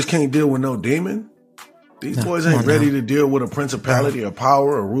these boys can't deal with no demon. These boys ain't ready to deal with a principality, a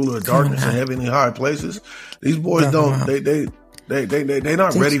power, a ruler of darkness in heavenly high places. These boys they're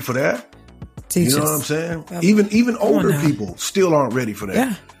not ready for that. You know what I'm saying? Even older people still aren't ready for that.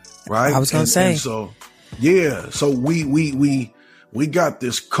 Yeah. Right? I was going to say. And so, so we got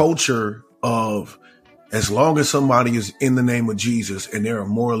this culture of, as long as somebody is in the name of Jesus and they're a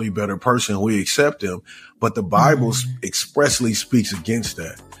morally better person, we accept them. But the Bible expressly speaks against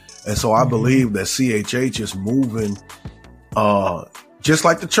that. And so I believe that CHH is moving, just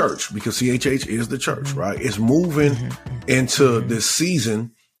like the church, because CHH is the church, right? It's moving into this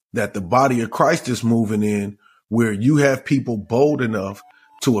season that the body of Christ is moving in, where you have people bold enough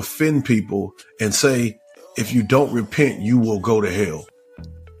to offend people and say, if you don't repent, you will go to hell.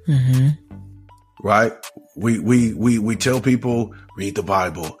 Right? We tell people, read the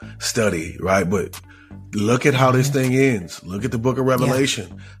Bible, study, right? But look at how this thing ends. Look at the book of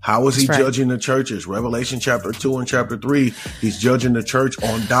Revelation. How is he judging the churches? Revelation chapter 2 and chapter 3, he's judging the church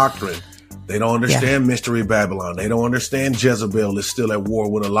on doctrine. They don't understand mystery Babylon. They don't understand Jezebel is still at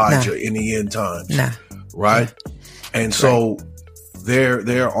war with Elijah in the end times. Right? And so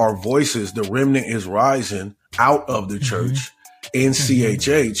there are voices. The remnant is rising out of the church in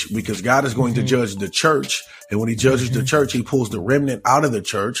CHH, because God is going to judge the church. And when he judges the church, he pulls the remnant out of the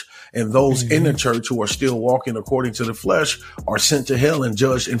church, and those in the church who are still walking according to the flesh are sent to hell and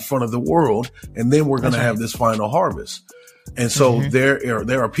judged in front of the world. And then we're going to have this final harvest. And so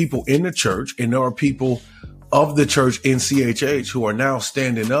there are people in the church, and there are people of the church in CHH who are now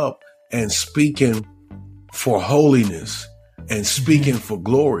standing up and speaking for holiness and speaking for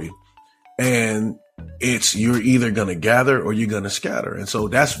glory. And you're either going to gather or you're going to scatter. And so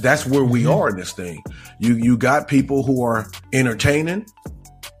that's where we are in this thing. You got people who are entertaining,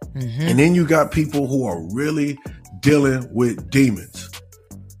 And then you got people who are really dealing with demons.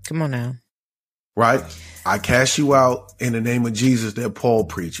 Come on now. Right? I cast you out in the name of Jesus that Paul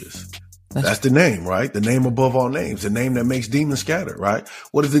preaches. That's the name, right? The name above all names, the name that makes demons scatter, right?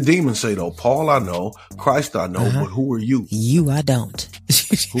 What does the demon say though? Paul I know, Christ I know, but who are you? You I don't.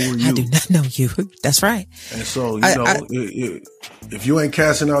 Who are you? I do not know you. That's right. And so, if you ain't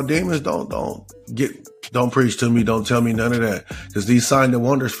casting out demons, don't preach to me. Don't tell me none of that. Because these signs and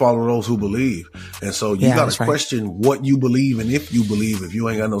wonders follow those who believe. And so you got to question what you believe and if you believe, if you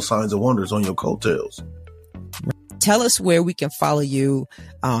ain't got no signs and wonders on your coattails. Tell us where we can follow you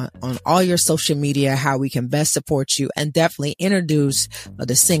on all your social media, how we can best support you, and definitely introduce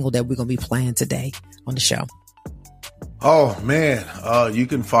the single that we're going to be playing today on the show. Oh, man. You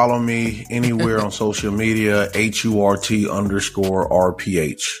can follow me anywhere on social media, H.U.R.T.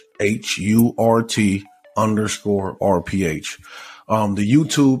 _RPH. H.U.R.T. _RPH. The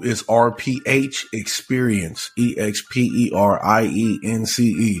YouTube is RPH Experience, EXPERIENCE.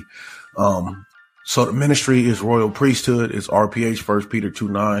 So the ministry is Royal Priesthood. It's RPH, 1 Peter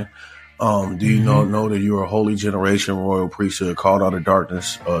 2:9. Do you know that you are a holy generation, royal priesthood, called out of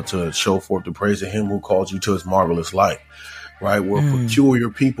darkness to show forth the praise of him who called you to his marvelous light, right? We're a peculiar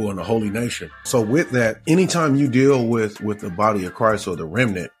people in the holy nation. So with that, anytime you deal with the body of Christ or the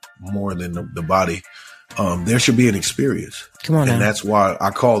remnant more than the body, there should be an experience. Come on now. And that's why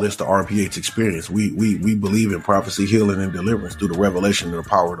I call this the RPH experience. We believe in prophecy, healing, and deliverance through the revelation and the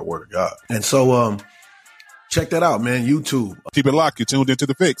power of the word of God. And so, check that out, man. YouTube. Keep it locked. You're tuned into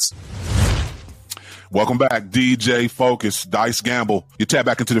The Fix. Welcome back, DJ Focus, Dice Gamble. You tap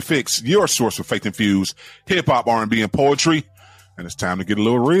back into The Fix, your source of faith-infused hip-hop, R&B, and poetry. And it's time to get a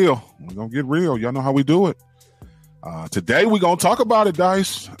little real. We're going to get real. Y'all know how we do it. Today we're going to talk about it,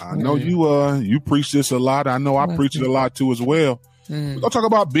 Dice. I know you preach this a lot. I know I preach it a lot too as well. We're going to talk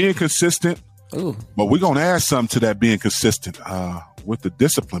about being consistent. Ooh. But we're going to add something to that being consistent with the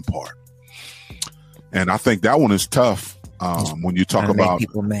discipline part. And I think that one is tough when you talk about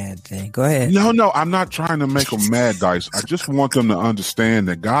people mad. Go ahead. No, I'm not trying to make them mad, Dice. I just want them to understand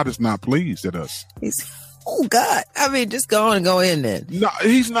that God is not pleased at us. Oh, God. I mean, just go on and go in then. No,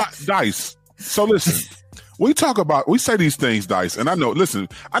 he's not, Dice. So listen. We say these things, Dice, and I know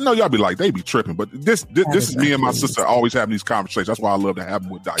y'all be like, they be tripping, but this is me and my sister always having these conversations. That's why I love to have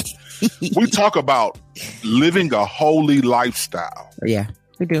them with Dice. We talk about living a holy lifestyle. Yeah,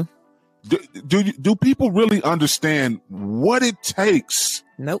 we do. Do people really understand what it takes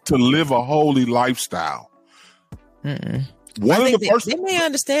to live a holy lifestyle? They may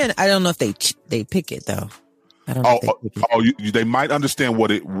understand. I don't know if they pick it though. They might understand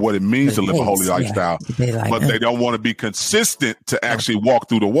what it means to live a holy lifestyle, but they don't want to be consistent to actually walk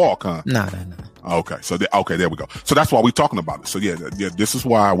through the walk, huh? No. Okay, so there we go. So that's why we're talking about it. So yeah, this is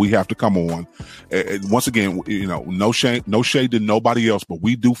why we have to come on. Once again, no shade to nobody else, but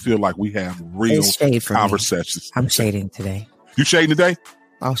we do feel like we have real conversations. I'm shading today. You shading today?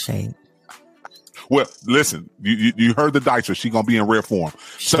 I'll shade. Well, listen, you heard the Dicer. She's going to be in rare form.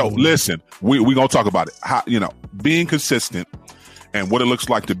 So listen, we're going to talk about it. How, being consistent and what it looks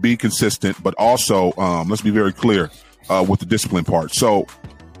like to be consistent, but also, let's be very clear, with the discipline part. So,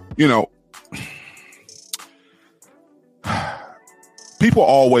 people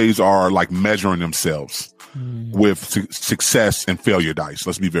always are like measuring themselves with success and failure, Dice.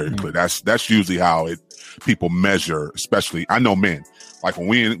 Let's be very clear. That's usually how people measure, especially, I know men. Like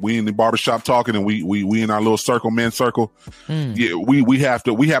when we in the barbershop talking and we in our little men's circle, we have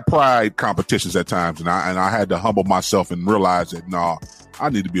pride competitions at times, and I had to humble myself and realize that I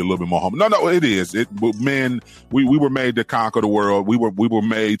need to be a little bit more humble. No, it is. Men, we were made to conquer the world. We were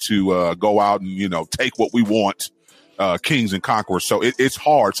made to go out and take what we want, kings and conquerors. So it's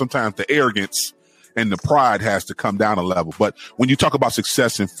hard. Sometimes the arrogance and the pride has to come down a level. But when you talk about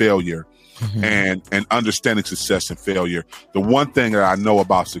success and failure, and understanding success and failure, the one thing that I know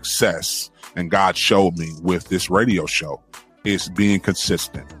about success, and God showed me with this radio show, is being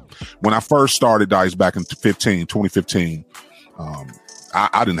consistent. When I first started Dice back in 2015,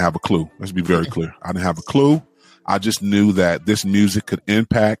 I didn't have a clue. Let's be very clear. I didn't have a clue. I just knew that this music could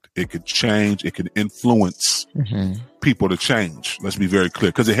impact, it could change, it could influence people to change. Let's be very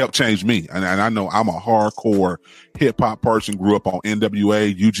clear, because it helped change me. And I know I'm a hardcore hip hop person, grew up on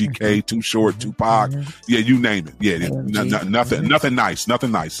NWA, UGK, Too Short, Tupac. Yeah, you name it. Yeah, nothing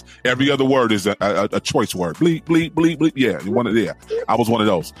nice. Every other word is a choice word. Bleep, bleep, bleep, bleep. Yeah, I was one of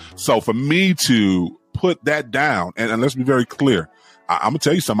those. So for me to put that down, and let's be very clear, I'm going to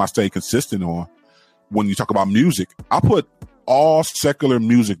tell you something I stay consistent on. When you talk about music, I put all secular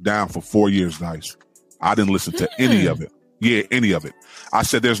music down for 4 years, Dice. I didn't listen to any of it. Yeah, any of it. I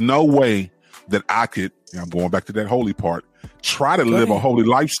said, there's no way that I could, and I'm going back to that holy part, try to live a holy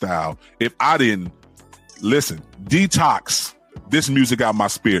lifestyle if I didn't, listen, detox this music out of my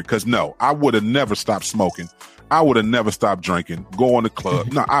spirit. Because no, I would have never stopped smoking. I would have never stopped drinking, going to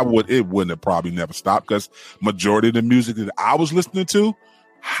club. No, it wouldn't have probably never stopped, because majority of the music that I was listening to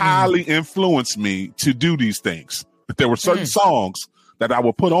highly influenced me to do these things. But there were certain songs that I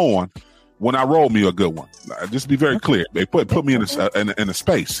would put on when I rolled me a good one. Just be very clear. They put me in a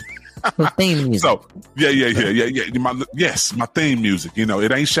space. Theme music. So yeah. My theme music. You know,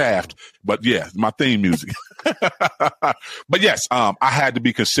 it ain't Shaft, but yeah, my theme music. But yes, I had to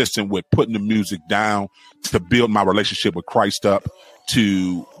be consistent with putting the music down to build my relationship with Christ up,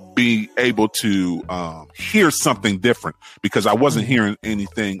 to be able to hear something different, because I wasn't hearing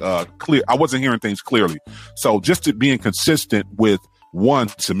anything clear. I wasn't hearing things clearly. So just to being consistent with, one,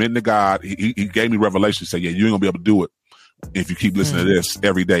 submitting to God. He gave me revelation. Say, yeah, you ain't gonna be able to do it if you keep listening to this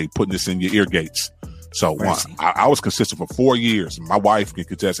every day, putting this in your ear gates. So I was consistent for 4 years. My wife can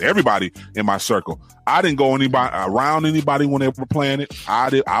contest, everybody in my circle. I didn't go around anybody when they were playing it.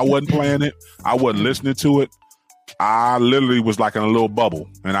 I wasn't playing it. I wasn't listening to it. I literally was like in a little bubble,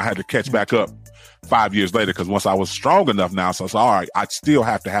 and I had to catch back up 5 years later, because once I was strong enough now, so I said, all right, I still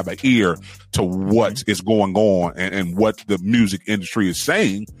have to have an ear to what is going on and what the music industry is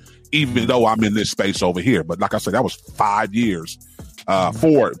saying, even though I'm in this space over here. But like I said, that was 5 years,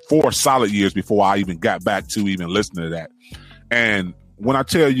 four solid years before I even got back to even listening to that. And when I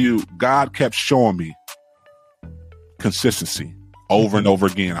tell you, God kept showing me consistency over and over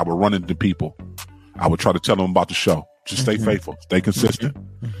again. I would run into people. I would try to tell them about the show. Just stay faithful, stay consistent.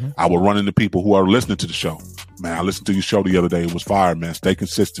 I would run into people who are listening to the show. Man, I listened to your show the other day. It was fire, man. Stay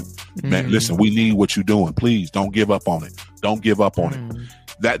consistent. Man, listen, we need what you're doing. Please don't give up on it. Don't give up on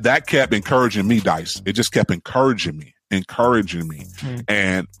it. That kept encouraging me, Dice. It just kept encouraging me.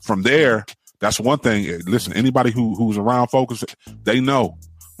 And from there, that's one thing. Listen, anybody who's around Focus, they know.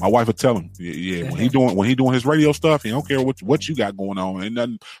 My wife would tell him, when he doing his radio stuff, he don't care what you got going on. Ain't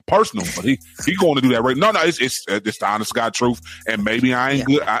nothing personal, but he going to do that. No, it's the honest God truth. And maybe I ain't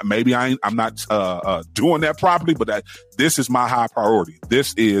good. I'm not doing that properly, but this is my high priority.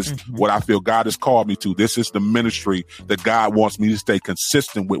 This is what I feel God has called me to. This is the ministry that God wants me to stay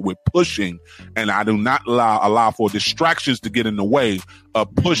consistent with pushing. And I do not allow for distractions to get in the way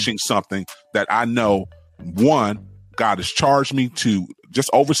of pushing something that I know, one, God has charged me to just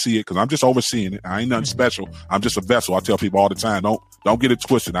oversee it, because I'm just overseeing it. I ain't nothing special. I'm just a vessel. I tell people all the time, don't get it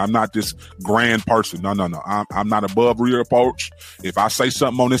twisted. I'm not this grand person. No. I'm not above reproach. If I say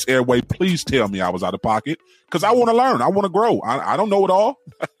something on this airway, please tell me I was out of pocket, because I want to learn. I want to grow. I don't know it all.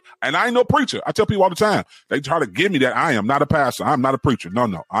 And I ain't no preacher. I tell people all the time, they try to give me that. I am not a pastor. I'm not a preacher. No,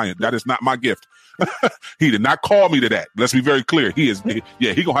 that is not my gift. He did not call me to that. Let's be very clear. He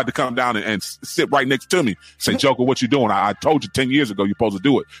gonna have to come down and sit right next to me. Say, Joker, what you doing? I told you 10 years ago you're supposed to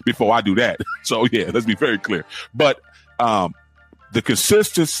do it before I do that. So yeah, let's be very clear. But the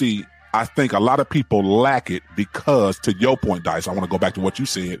consistency, I think a lot of people lack it, because, to your point, Dice, I want to go back to what you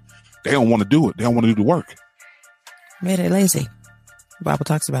said. They don't want to do it. They don't want to do the work. Man, they're lazy. The Bible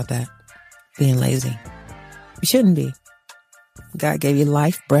talks about that, being lazy. You shouldn't be. God gave you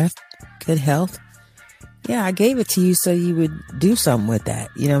life, breath, good health. Yeah, I gave it to you so you would do something with that.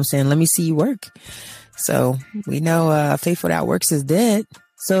 You know what I'm saying? Let me see you work. So we know faith without works is dead.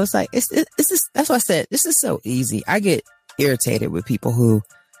 So it's like, it's just, that's why I said, this is so easy. I get irritated with people who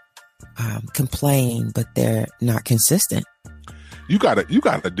complain, but they're not consistent. You got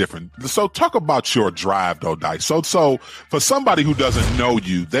a different. So talk about your drive, though, Dice. So for somebody who doesn't know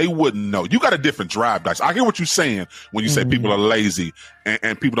you, they wouldn't know. You got a different drive, Dice. I hear what you're saying when you say people are lazy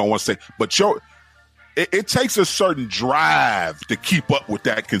and people don't want to say, but it takes a certain drive to keep up with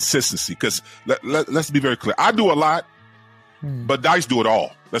that consistency. Because let's be very clear. I do a lot, but Dice do it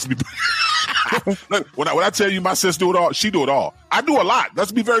all. Let's be. When I tell you my sis do it all, she do it all. I do a lot.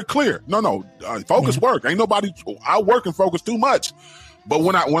 Let's be very clear. No, focus work. Ain't nobody. I work and focus too much. But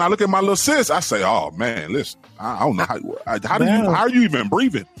when I look at my little sis, I say, oh man, listen, I don't know how are you even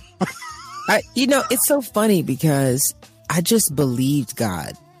breathing? It's so funny because I just believed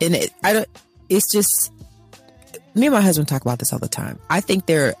God, and it's just me and my husband talk about this all the time. I think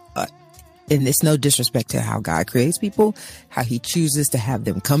and it's no disrespect to how God creates people, how he chooses to have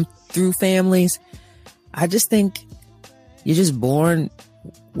them come through families. I just think you're just born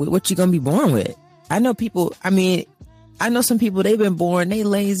with what you're going to be born with. I know some people, they've been born, they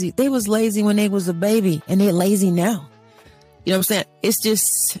lazy. They was lazy when they was a baby and they're lazy now. You know what I'm saying? It's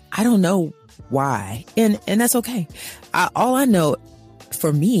just, I don't know why. And that's okay. All I know,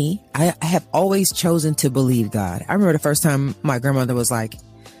 for me, I have always chosen to believe God. I remember the first time my grandmother was like,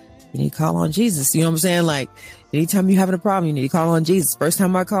 you need to call on Jesus. You know what I'm saying? Like, anytime you're having a problem, you need to call on Jesus. First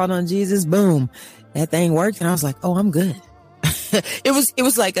time I called on Jesus, boom, that thing worked. And I was like, oh, I'm good. It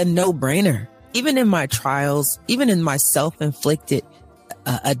was like a no-brainer. Even in my trials, even in my self-inflicted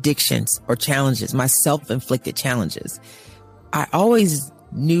addictions or challenges, my self-inflicted challenges, I always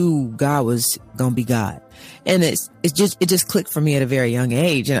knew God was going to be God. And it just clicked for me at a very young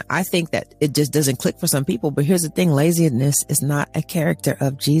age. And I think that it just doesn't click for some people. But here's the thing. Laziness is not a character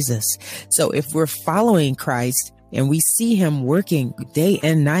of Jesus. So if we're following Christ and we see him working day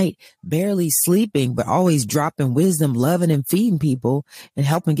and night, barely sleeping, but always dropping wisdom, loving and feeding people and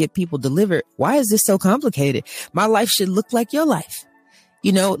helping get people delivered, why is this so complicated? My life should look like your life.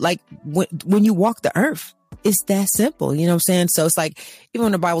 You know, like when you walk the earth. It's that simple. You know what I'm saying? So it's like, even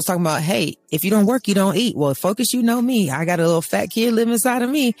when the Bible's talking about, hey, if you don't work, you don't eat. Well, Focus, you know me. I got a little fat kid living inside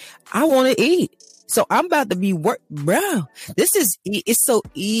of me. I want to eat. So I'm about to be bro. It's so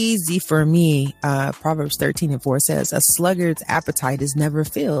easy for me. Proverbs 13:4 says, a sluggard's appetite is never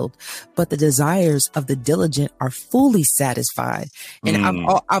filled, but the desires of the diligent are fully satisfied. And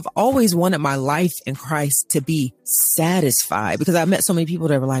I've always wanted my life in Christ to be satisfied, because I met so many people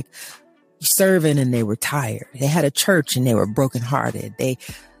that were like, serving and they were tired. They had a church and they were brokenhearted.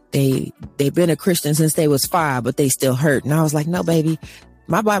 They've been a Christian since they was 5, but they still hurt. And I was like, no, baby,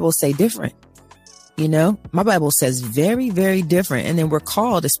 my Bible say different. You know, my Bible says very, very different. And then we're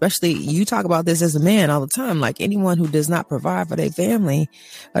called, especially you talk about this as a man all the time, like anyone who does not provide for their family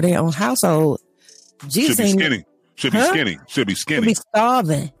or their own household, Jesus should be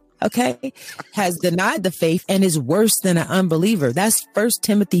starving. Okay, has denied the faith and is worse than an unbeliever. That's 1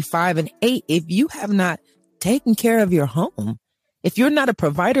 Timothy 5:8. If you have not taken care of your home, if you're not a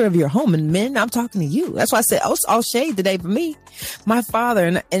provider of your home, and men, I'm talking to you. That's why I said, all shade today for me. My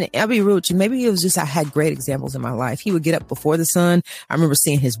father, and I'll be rude to you, maybe it was just I had great examples in my life. He would get up before the sun. I remember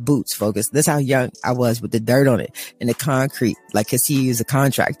seeing his boots, Focus. That's how young I was, with the dirt on it and the concrete, like, cause he was a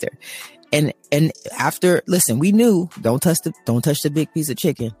contractor. And after, listen, we knew don't touch the big piece of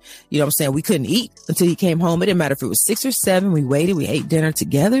chicken. You know what I'm saying? We couldn't eat until he came home. It didn't matter if it was 6 or 7. We waited. We ate dinner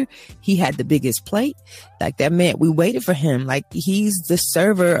together. He had the biggest plate. Like, that man, we waited for him. Like, he's the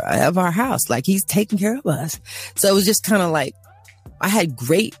server of our house. Like, he's taking care of us. So it was just kind of like, I had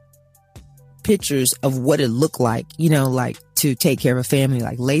great pictures of what it looked like, you know, like to take care of a family.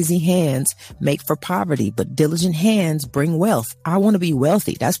 Like, lazy hands make for poverty, but diligent hands bring wealth. I want to be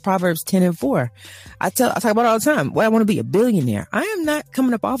wealthy. That's Proverbs 10:4. I talk about it all the time. Well, I want to be a billionaire. I am not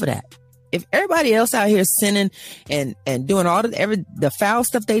coming up off of that. If everybody else out here sinning and doing all the foul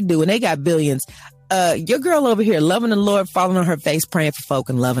stuff they do, and they got billions, your girl over here loving the Lord, falling on her face, praying for folk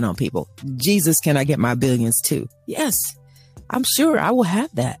and loving on people. Jesus, can I get my billions too? Yes. I'm sure I will have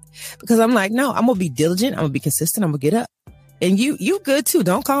that, because I'm like, no, I'm going to be diligent. I'm going to be consistent. I'm going to get up. And you good too.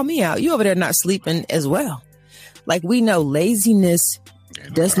 Don't call me out. You over there not sleeping as well. Like, we know laziness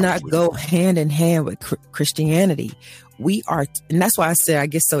does not go hand in hand with Christianity. We are. And that's why I said I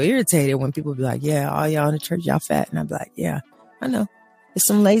get so irritated when people be like, yeah, all y'all in the church, y'all fat. And I'm like, yeah, I know. There's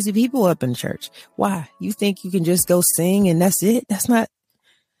some lazy people up in church. Why? You think you can just go sing and that's it? That's not.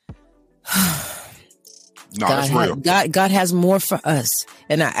 No, that's real. God has more for us.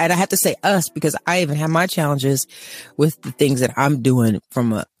 And I have to say us, because I even have my challenges with the things that I'm doing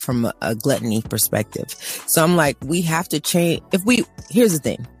from a gluttony perspective. So I'm like, we have to change. Here's the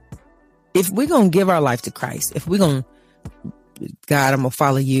thing. If we're going to give our life to Christ, if we're going to, God, I'm going to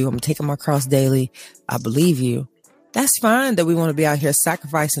follow you. I'm taking my cross daily. I believe you. That's fine that we want to be out here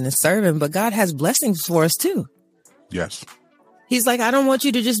sacrificing and serving, but God has blessings for us too. Yes. He's like, I don't want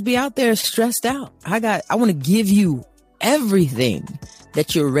you to just be out there stressed out. I want to give you everything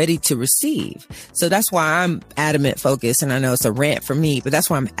that you're ready to receive. So that's why I'm adamant, Focus. And I know it's a rant for me, but that's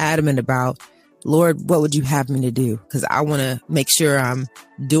why I'm adamant about, Lord, what would you have me to do? Because I want to make sure I'm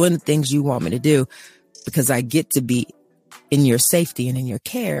doing the things you want me to do, because I get to be in your safety and in your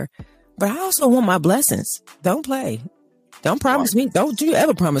care. But I also want my blessings. Don't play. Don't promise me. Don't you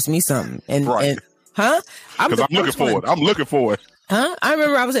ever promise me something. Huh? Because I'm looking for it. I'm looking for it. Huh? I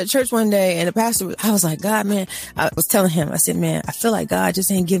remember I was at church one day and the pastor, I was like, God, man, I was telling him, I said, man, I feel like God just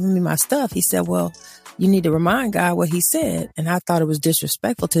ain't giving me my stuff. He said, well, you need to remind God what he said. And I thought it was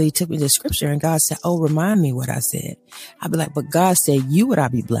disrespectful till he took me to scripture and God said, oh, remind me what I said. I'd be like, but God said, you would I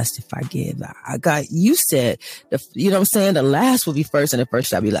be blessed if I give? God, you said, you know what I'm saying? The last will be first and the first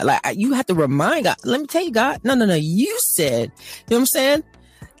shall be last. Like, you have to remind God. Let me tell you, God, no. You said, you know what I'm saying?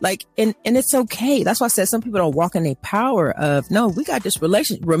 Like, and it's okay. That's why I said some people don't walk in their power of, no, we got this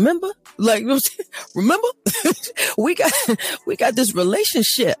relationship. Remember? Like, remember? we got this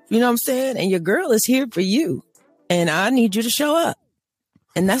relationship. You know what I'm saying? And your girl is here for you. And I need you to show up.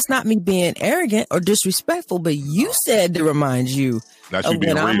 And that's not me being arrogant or disrespectful, but you said to remind you. That's you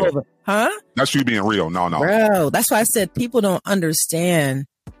being real. That's you being real. No. Bro, that's why I said people don't understand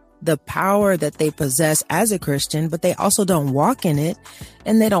the power that they possess as a Christian, but they also don't walk in it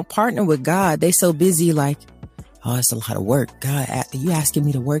and they don't partner with God. They so busy like, oh, it's a lot of work. God, are you asking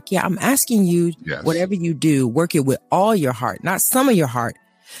me to work? Yeah, I'm asking you, whatever you do, work it with all your heart, not some of your heart.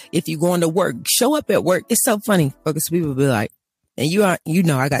 If you're going to work, show up at work. It's so funny because people be like, and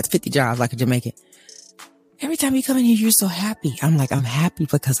I got 50 jobs like a Jamaican. Every time you come in here, you're so happy. I'm like, I'm happy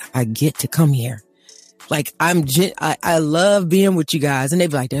because I get to come here. Like I love being with you guys. And they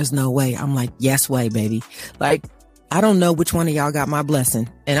be like, there's no way. I'm like, yes way, baby. Like, I don't know which one of y'all got my blessing.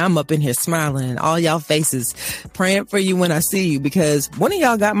 And I'm up in here smiling and all y'all faces praying for you when I see you because one of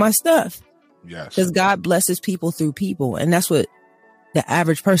y'all got my stuff. Yes. Because God blesses people through people. And that's what the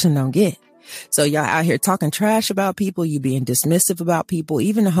average person don't get. So y'all out here talking trash about people, you being dismissive about people,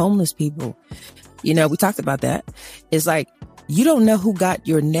 even the homeless people. You know, we talked about that. It's like, you don't know who got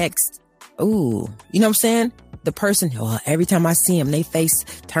your next. Ooh, you know what I'm saying? The person, every time I see them, they face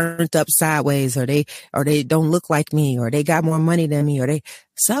turned up sideways or they don't look like me or they got more money than me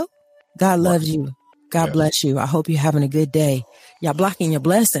so God loves you. God bless you. I hope you're having a good day. Y'all blocking your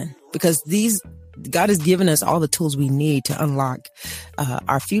blessing because God has given us all the tools we need to unlock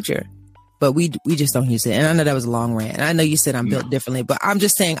our future. But we just don't use it. And I know that was a long rant. And I know you said I'm built differently, but I'm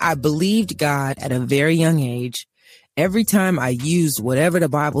just saying I believed God at a very young age. Every time I use whatever the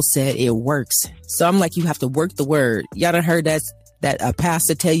Bible said, it works. So I'm like, you have to work the word. Y'all done heard that a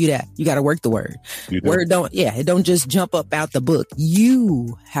pastor tell you that you got to work the word. Word it don't just jump up out the book.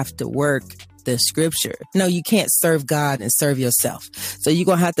 You have to work the scripture. No, you can't serve God and serve yourself. So you're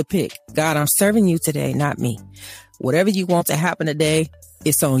going to have to pick. God, I'm serving you today, not me. Whatever you want to happen today,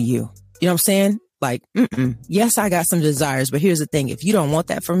 it's on you. You know what I'm saying? Like, yes, I got some desires, but here's the thing. If you don't want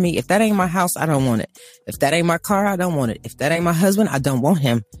that from me, if that ain't my house, I don't want it. If that ain't my car, I don't want it. If that ain't my husband, I don't want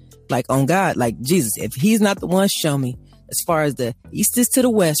him. Like on God, like Jesus, if he's not the one, show me. As far as the east is to the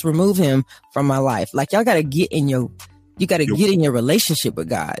west, remove him from my life. Like y'all got to get in your relationship with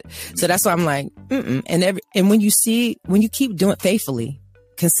God. So that's why I'm like, And when you keep doing it faithfully,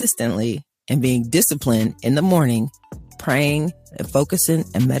 consistently, and being disciplined in the morning, praying and focusing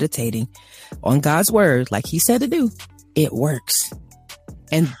and meditating on God's word, like he said to do, it works.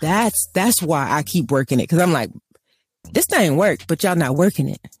 And that's why I keep working it. Cause I'm like, this thing work, but y'all not working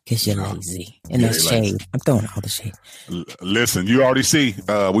it because you're lazy. And that's shade. I'm throwing all the shade. Listen, you already see,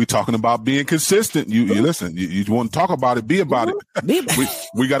 we talking about being consistent. You listen, you want to talk about it, be about it.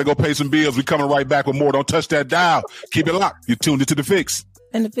 We got to go pay some bills. We coming right back with more. Don't touch that dial. Keep it locked. You're tuned into The Fix.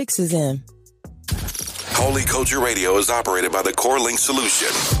 And The Fix is in. Holy Culture Radio is operated by the Core Link Solution,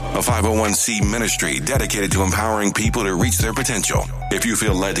 a 501c ministry dedicated to empowering people to reach their potential. If you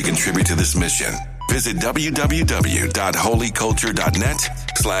feel led to contribute to this mission, visit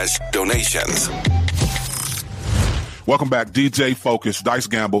www.holyculture.net/donations. Welcome back, DJ Focus, Dice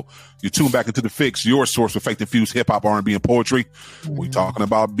Gamble. You tune back into The Fix, your source for faith-infused hip-hop, R&B, and poetry. We talking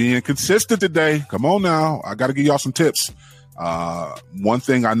about being consistent today. Come on now. I got to give y'all some tips. One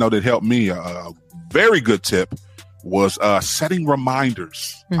thing I know that helped me, a very good tip, was setting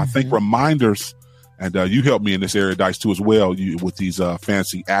reminders. I think reminders, and you helped me in this area, Dice, too, as well, with these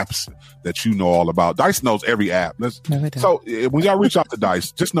fancy apps that you know all about. Dice knows every app. So when y'all reach out to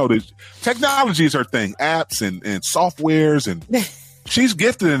Dice, just know that technology is her thing, apps and softwares, and she's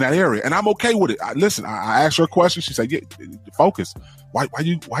gifted in that area, and I'm okay with it. I asked her a question. She said, focus. Why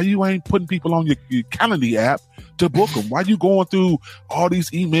you ain't putting people on your calendar app to book them? Why you going through all these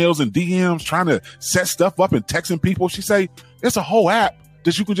emails and DMs trying to set stuff up and texting people? She say, it's a whole app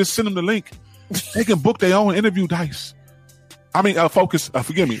that you can just send them the link. They can book their own interview, Dice. I mean, Focus,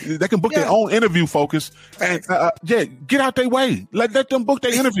 forgive me. They can book their own interview, Focus. And get out their way. Let them book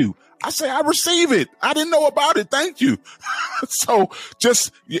their interview. I say, I receive it. I didn't know about it. Thank you. So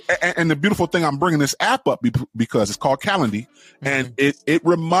and the beautiful thing, I'm bringing this app up because it's called Calendly, and it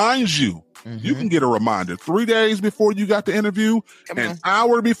reminds you. You can get a reminder 3 days before you got the interview, an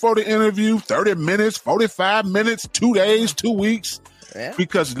hour before the interview, 30 minutes, 45 minutes, 2 days, 2 weeks. Yeah.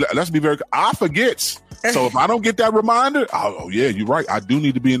 Because let's be very, I forget. So if I don't get that reminder, oh yeah, you're right. I do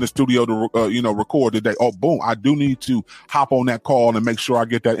need to be in the studio to, record today. Oh, boom. I do need to hop on that call and make sure I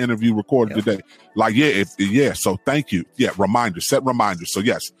get that interview recorded today. Like, so thank you. Yeah. Reminders, set reminders. So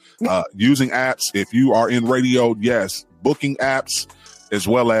yes, using apps. If you are in radio, yes, booking apps, as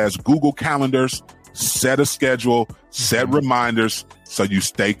well as Google Calendars. Set a schedule, set reminders so you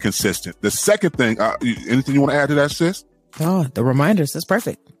stay consistent. The second thing, anything you want to add to that, sis? Oh, the reminders. That's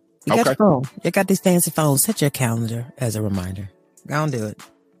perfect. You got your phone. You got these fancy phones. Set your calendar as a reminder. Go and do it.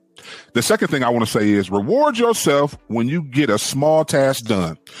 The second thing I want to say is reward yourself when you get a small task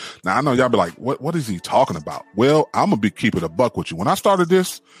done. Now, I know y'all be like, what is he talking about? Well, I'm going to keeping a buck with you. When I started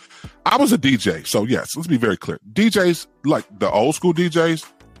this, I was a DJ. So yes, let's be very clear. DJs, like the old school DJs,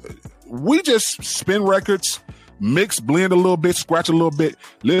 we just spin records, mix, blend a little bit, scratch a little bit.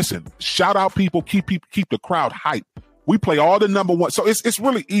 Listen, shout out people, keep the crowd hype. We play all the number one. So it's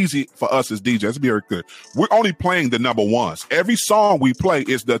really easy for us as DJs. Let's be very clear. We're only playing the number ones. Every song we play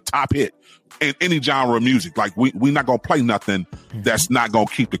is the top hit in any genre of music. Like we not going to play nothing that's not going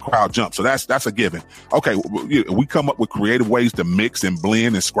to keep the crowd jump. So that's a given. Okay. We come up with creative ways to mix and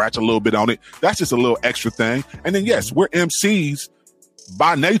blend and scratch a little bit on it. That's just a little extra thing. And then yes, we're MCs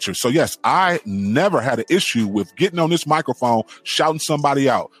by nature. So yes, I never had an issue with getting on this microphone, shouting somebody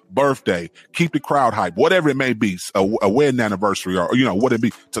out, birthday, keep the crowd hype, whatever it may be, a wedding anniversary or what it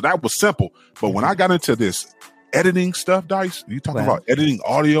be. So that was simple. But when I got into this editing stuff, Dice, you talking about editing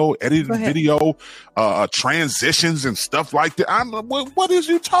audio, editing video, transitions and stuff like that. What is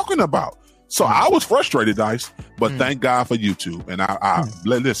you talking about? So I was frustrated, Dice, but thank God for YouTube. And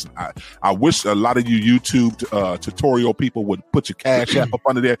I wish a lot of you YouTube tutorial people would put your cash app up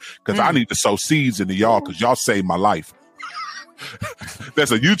under there because I need to sow seeds into y'all because y'all saved my life.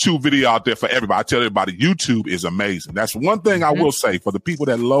 There's a YouTube video out there for everybody. I tell everybody, YouTube is amazing. That's one thing I will say for the people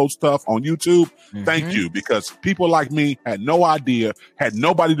that load stuff on YouTube. Thank you, because people like me had no idea, had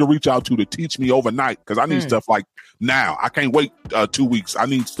nobody to reach out to teach me overnight because I need stuff like now. I can't wait 2 weeks. I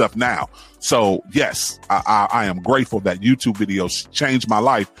need stuff now. So yes, I am grateful that YouTube videos changed my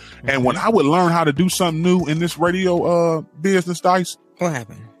life. And when I would learn how to do something new in this radio business, Dice, what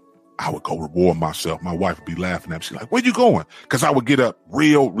happened? I would go reward myself. My wife would be laughing at me. She's like, where you going? Because I would get up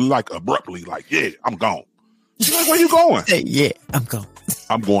real abruptly, like, yeah, I'm gone. She's like, where you going? Yeah, I'm gone.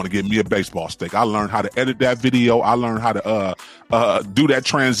 I'm going to get me a baseball stick. I learned how to edit that video. I learned how to do that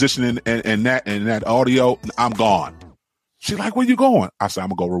transition and that audio. I'm gone. She's like, where you going? I said, I'm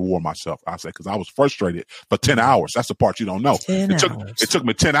going to go reward myself. I said, because I was frustrated for 10 hours. That's the part you don't know. It took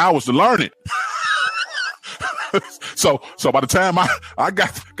me 10 hours to learn it. So by the time I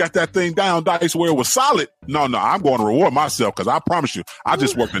got that thing down, Dice, where it was solid, no, I'm going to reward myself because I promise you, I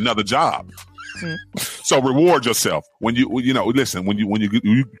just worked another job. So reward yourself when you listen, when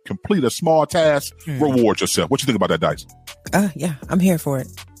you complete a small task, reward yourself. What you think about that, Dice? Yeah, I'm here for it.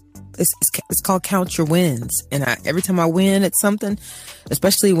 It's called count your wins. And every time I win at something,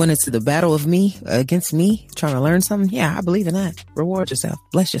 especially when it's the battle of me against me, trying to learn something. Yeah, I believe in that. Reward yourself.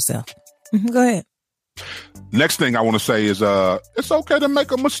 Bless yourself. Go ahead. Next thing I want to say is it's okay to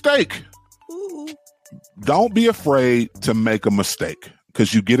make a mistake. Don't be afraid to make a mistake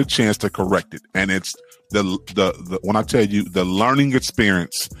because you get a chance to correct it. And it's the when I tell you the learning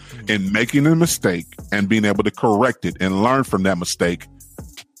experience in making a mistake and being able to correct it and learn from that mistake,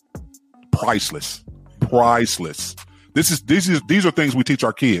 priceless. These are things we teach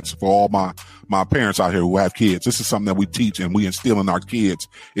our kids. For all my parents out here who have kids, this is something that we teach and we instill in our kids.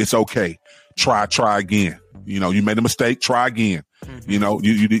 It's okay. Try again. You made a mistake. Try again. You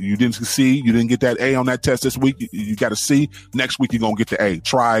didn't succeed. You didn't get that A on that test this week. You got a C. Next week, you're going to get the A.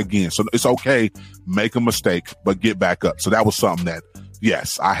 Try again. So it's okay. Make a mistake, but get back up. So that was something that,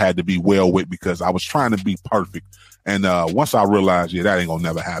 yes, I had to be well with because I was trying to be perfect. And once I realized, that ain't going to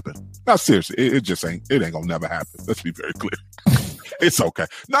never happen. No, seriously, it ain't going to never happen. Let's be very clear. It's okay.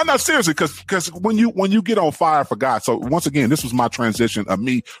 No, seriously, because when you get on fire for God. So once again, this was my transition of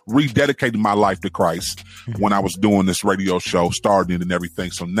me rededicating my life to Christ when I was doing this radio show, starting it and everything.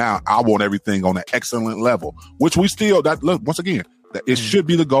 So now I want everything on an excellent level, which we still, once again, it should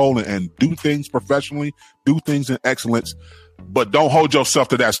be the goal and do things professionally, do things in excellence. But don't hold yourself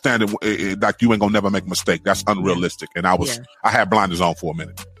to that standard like you ain't gonna never make a mistake. That's unrealistic. And I had blinders on for a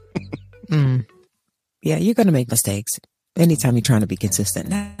minute. Yeah, you're gonna make mistakes. Anytime you're trying to be consistent,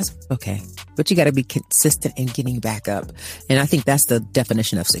 that's okay. But you got to be consistent in getting back up. And I think that's the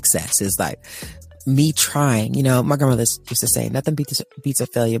definition of success is like me trying. My grandmother used to say, nothing beats a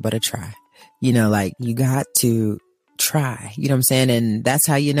failure but a try. Like you got to try. You know what I'm saying? And that's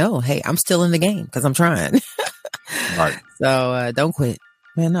how hey, I'm still in the game because I'm trying. Right. So don't quit.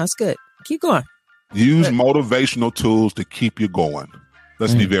 Man, no, it's good. Keep going. Use motivational tools to keep you going.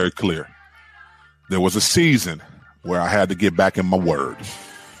 Let's be very clear. There was a season where I had to get back in my word.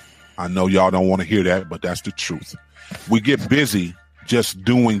 I know y'all don't want to hear that, but that's the truth. We get busy just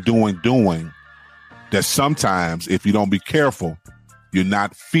doing, that sometimes, if you don't be careful, You're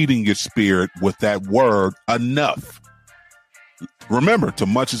not feeding your spirit with that word enough. Remember, to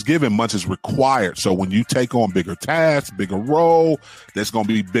much is given, much is required. So when you take on bigger tasks, bigger role, there's going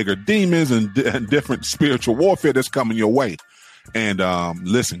to be bigger demons and different spiritual warfare that's coming your way. And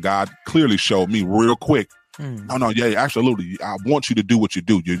listen, God clearly showed me real quick. Oh, no, yeah, absolutely. I want you to do what you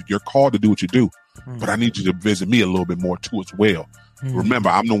do. You're called to do what you do. But I need you to visit me a little bit more too as well. Remember,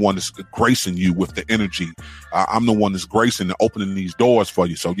 I'm the one that's gracing you with the energy. I'm the one that's gracing and opening these doors for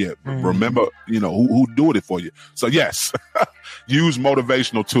you. So yeah, remember, who doing it for you. So yes, use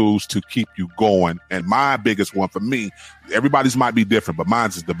motivational tools to keep you going. And my biggest one for me, everybody's might be different, but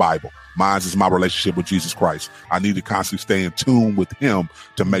mine's is the Bible. Mine's is my relationship with Jesus Christ. I need to constantly stay in tune with him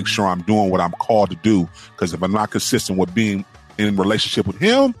to make sure I'm doing what I'm called to do. Because if I'm not consistent with being in relationship with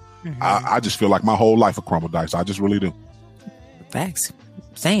him, I just feel like my whole life will crumble dice. I just really do. Facts.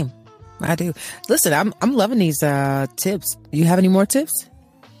 Same. I do. Listen, I'm loving these tips. You have any more tips?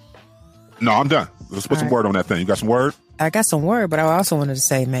 No, I'm done. Let's put some word on that thing. You got some word? I got some word, but I also wanted to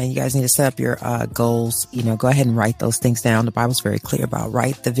say, man, you guys need to set up your goals. Go ahead and write those things down. The Bible's very clear about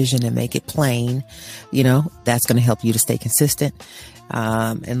write the vision and make it plain. That's going to help you to stay consistent.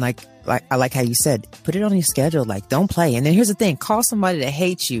 And I like how you said, put it on your schedule. Like, don't play. And then here's the thing: call somebody that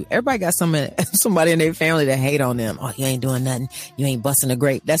hates you. Everybody got somebody in their family that hate on them. Oh, you ain't doing nothing. You ain't busting a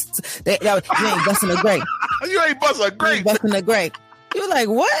grape. You ain't busting a grape. You ain't busting a grape. Busting a grape. You're like,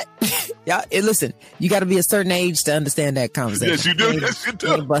 what? Y'all, listen, you got to be a certain age to understand that conversation. Yes, you do. Yes, you do.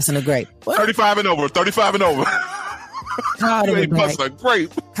 You ain't busting a grape. What? 35 and over. 35 and over. You ain't busting a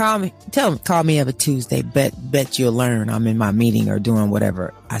grape. Call me every Tuesday. Bet you'll learn. I'm in my meeting or doing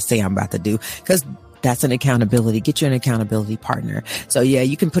whatever I say I'm about to do. Because that's an accountability. Get you an accountability partner. So yeah,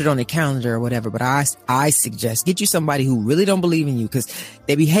 you can put it on the calendar or whatever, but I suggest get you somebody who really don't believe in you, because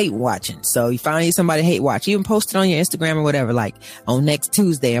they be hate watching. So you find you somebody hate watch, even post it on your Instagram or whatever. Like, on next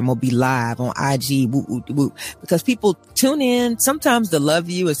Tuesday, I'm going to be live on IG, because people tune in sometimes to love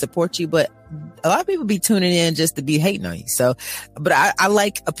you and support you, but a lot of people be tuning in just to be hating on you. So, but I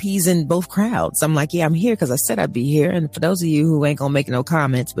like appeasing both crowds. I'm like, yeah, I'm here because I said I'd be here. And for those of you who ain't gonna make no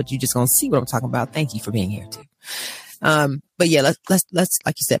comments, but you just gonna see what I'm talking about, thank you for being here too. But yeah, let's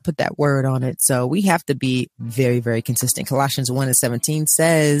like you said, put that word on it. So we have to be very, very consistent. Colossians 1:17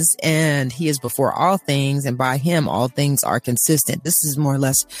 says, and he is before all things, and by him all things are consistent. This is more or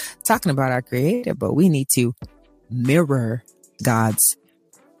less talking about our Creator, but we need to mirror God's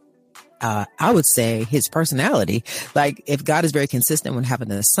I would say his personality. Like, if God is very consistent with having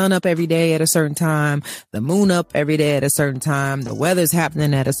the sun up every day at a certain time, the moon up every day at a certain time, the weather's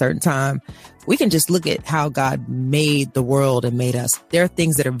happening at a certain time, we can just look at how God made the world and made us. There are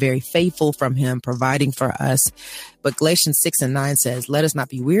things that are very faithful from him, providing for us. But Galatians 6:9 says, let us not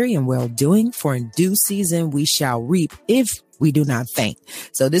be weary in well doing, for in due season we shall reap if we do not faint.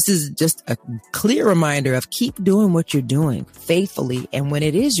 So this is just a clear reminder of keep doing what you're doing faithfully. And when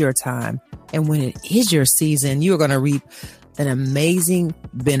it is your time and when it is your season, you're going to reap an amazing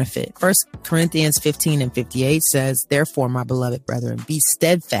benefit. 1 Corinthians 15:58 says, therefore, my beloved brethren, be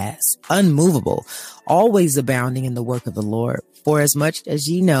steadfast, unmovable, always abounding in the work of the Lord. For as much as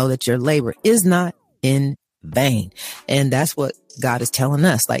ye know that your labor is not in vain. And that's what God is telling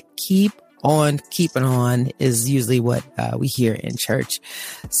us. Like, keep on keeping on is usually what we hear in church.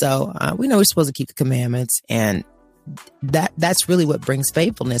 So we know we're supposed to keep the commandments, and that's really what brings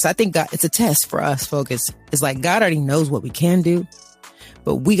faithfulness. I think God, it's a test for us, folks. It's like God already knows what we can do,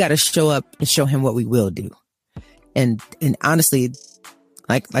 but we got to show up and show him what we will do. And honestly,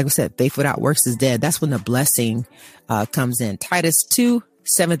 like we said, faith without works is dead. That's when the blessing comes in. Titus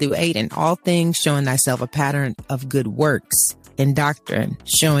 2:7-8, in all things showing thyself a pattern of good works, in doctrine,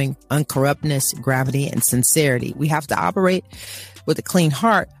 showing uncorruptness, gravity, and sincerity. We have to operate with a clean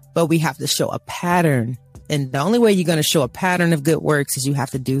heart, but we have to show a pattern. And the only way you're going to show a pattern of good works is you have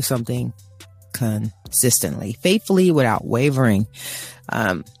to do something consistently, faithfully, without wavering.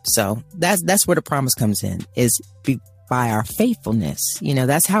 So that's where the promise comes in, is by our faithfulness.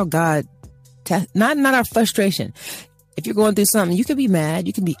 That's how God, not our frustration. If you're going through something, you can be mad,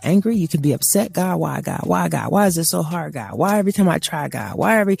 you can be angry, you can be upset. God, why God? Why God? Why is it so hard, God? Why every time I try, God?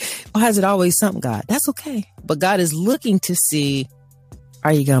 Why is it always something, God? That's okay. But God is looking to see,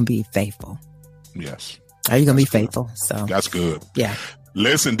 are you going to be faithful? Yes. Are you going to be faithful? So that's good. Yeah.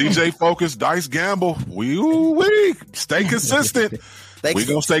 Listen, DJ Focus, Dice Gamble, we stay consistent. We're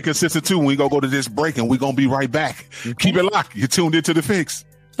going to stay consistent too. We're going to go to this break and we're going to be right back. Okay. Keep it locked. You're tuned into The Fix.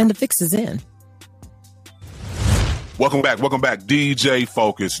 And The Fix is in. Welcome back. DJ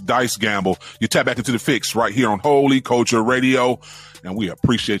Focus, Dice Gamble. You tap back into the fix right here on Holy Culture Radio. And we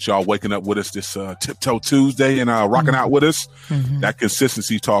appreciate y'all waking up with us this Tiptoe Tuesday and rocking out with us. That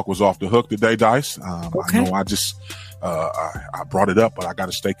consistency talk was off the hook today, Dice. I know I brought it up, but I got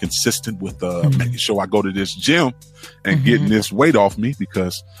to stay consistent with making sure I go to this gym and getting this weight off me,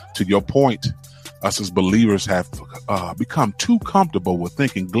 because to your point, us as believers have become too comfortable with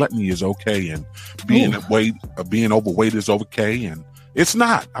thinking gluttony is okay and being overweight is okay, and it's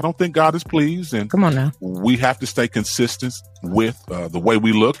not. I don't think God is pleased, and come on now, we have to stay consistent with the way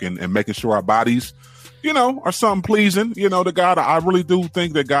we look and making sure our bodies, are something pleasing, to God. I really do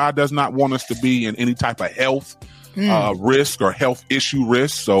think that God does not want us to be in any type of health risk or health issue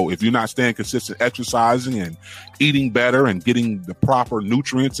risk. So if you're not staying consistent, exercising and eating better and getting the proper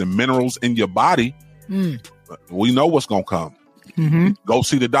nutrients and minerals in your body, we know what's going to come. Go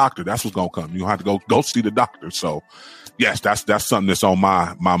see the doctor. That's what's going to come. You have to go see the doctor. So yes, that's something that's on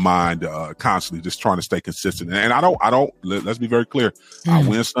my mind constantly, just trying to stay consistent. And I don't, let's be very clear. I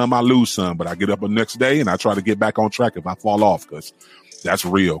win some, I lose some, but I get up the next day and I try to get back on track if I fall off, because that's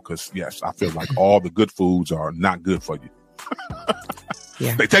real. Because yes, I feel like all the good foods are not good for you.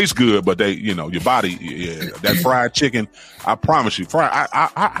 Yeah. They taste good, but they, your body, that fried chicken, I promise you,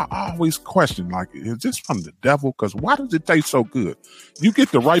 I always question, like, is this from the devil? Because why does it taste so good? You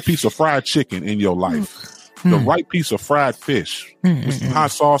get the right piece of fried chicken in your life, the right piece of fried fish with some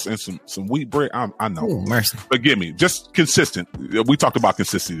hot sauce and some wheat bread. I know. Ooh, mercy. Forgive me. Just consistent. We talked about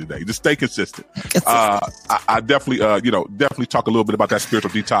consistency today. Just stay consistent. I definitely, definitely talk a little bit about that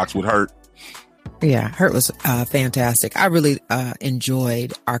spiritual detox with H.U.R.T. Yeah, H.U.R.T was fantastic. I really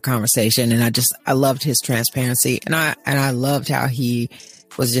enjoyed our conversation, and I loved his transparency, and I loved how he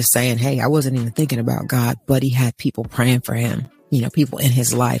was just saying, hey, I wasn't even thinking about God, but he had people praying for him. People in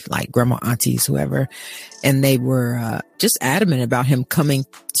his life, like grandma, aunties, whoever. And they were just adamant about him coming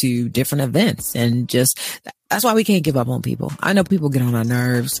to different events. And that's why we can't give up on people. I know people get on our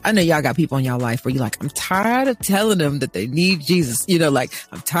nerves. I know y'all got people in y'all life where you're like, I'm tired of telling them that they need Jesus.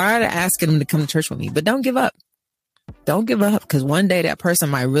 I'm tired of asking them to come to church with me, but don't give up. Don't give up, because one day that person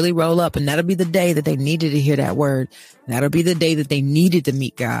might really roll up, and that'll be the day that they needed to hear that word. That'll be the day that they needed to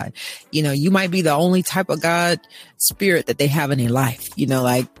meet God. You might be the only type of God spirit that they have in their life,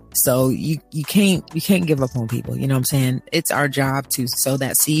 so you can't give up on people. You know what I'm saying? It's our job to sow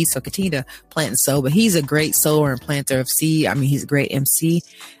that seed. So continue to plant and sow, but he's a great sower and planter of seed. I mean, he's a great MC.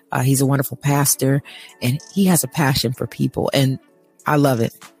 He's a wonderful pastor, and he has a passion for people, and I love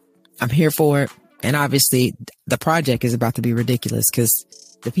it. I'm here for it. And obviously the project is about to be ridiculous, because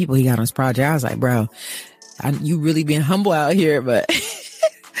the people he got on his project, I was like, bro, you really being humble out here, but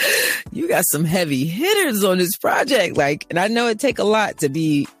you got some heavy hitters on this project. And I know it take a lot to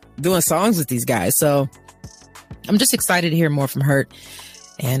be doing songs with these guys. So I'm just excited to hear more from H.U.R.T.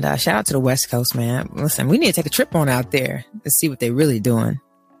 And shout out to the West Coast, man. Listen, we need to take a trip on out there and see what they're really doing.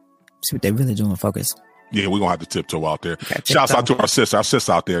 Focus. Yeah, we're going to have to tiptoe out there. Okay, shouts out to our sister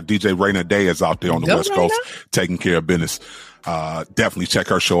out there. DJ Raina Day is out there on the West Coast taking care of business. Definitely check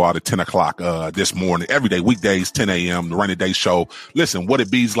her show out at 10 o'clock this morning. Every day, weekdays, 10 a.m., the Raina Day show. Listen, What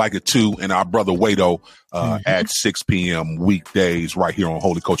It Be's Like It Too, and our brother Wado at 6 p.m. weekdays right here on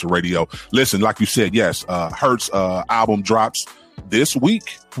Holy Culture Radio. Listen, like you said, yes, H.U.R.T's album drops this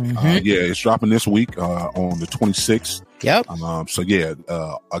week. It's dropping this week on the 26th. Yep. So, yeah,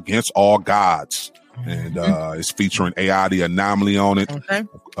 Against All Gods. And it's featuring AI the Anomaly on it. Okay.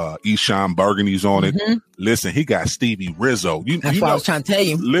 Eshawn Burgundy's on it. Listen, he got Stevie Rizzo. That's what I was trying to tell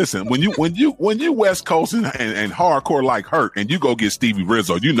you. Listen, when you West Coast and hardcore like H.U.R.T, and you go get Stevie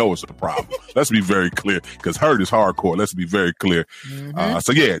Rizzo, you know it's a problem. Let's be very clear, because H.U.R.T is hardcore. Let's be very clear.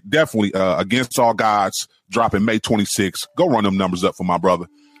 So yeah, definitely Against All Gods dropping May 26th. Go run them numbers up for my brother.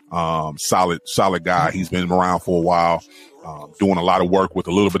 Solid guy. He's been around for a while. Doing a lot of work with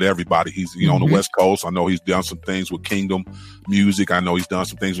a little bit of everybody. He's on the West Coast. I know he's done some things with Kingdom Music. I know he's done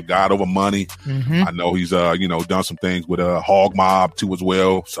some things with God Over Money. I know he's done some things with Hog Mob too as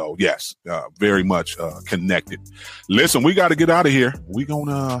well. So yes, very much connected. Listen, we got to get out of here. We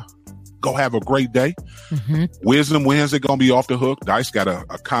gonna go have a great day. Wisdom Wednesday gonna be off the hook. Dice got a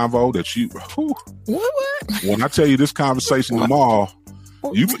convo that you. What? When I tell you this conversation tomorrow.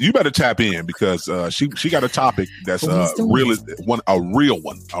 You better tap in, because she got a topic that's a real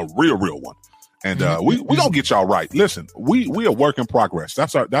one, And we gonna get y'all right. Listen, we a work in progress.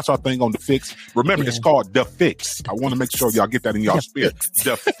 That's our thing on The Fix. Remember, it's called The Fix. I want to make sure y'all get that in y'all spirit.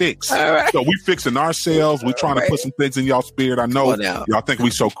 The Fix. Right. So we fixing ourselves. We trying to put some things in y'all spirit. I know y'all think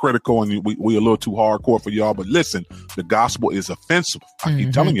we so critical and we a little too hardcore for y'all, but listen, the gospel is offensive. I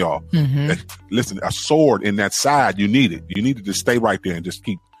keep telling y'all. Listen, a sword in that side, you need it. You need to just stay right there and just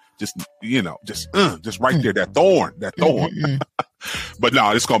keep. Just right there, that thorn. But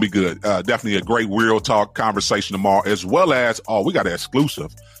no, it's going to be good. Definitely a great real talk conversation tomorrow, as well as, we got an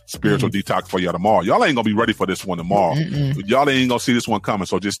exclusive spiritual detox for y'all tomorrow. Y'all ain't going to be ready for this one tomorrow. Y'all ain't going to see this one coming.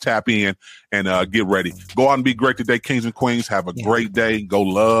 So just tap in and get ready. Go out and be great today, kings and queens. Have a great day. Go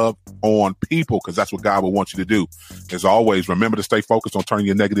love on people, because that's what God will want you to do. As always, remember to stay focused on turning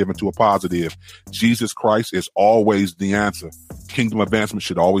your negative into a positive. Jesus Christ is always the answer. Kingdom advancement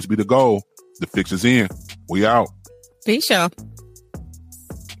should always be the goal. The Fix is in. We out. Peace, y'all.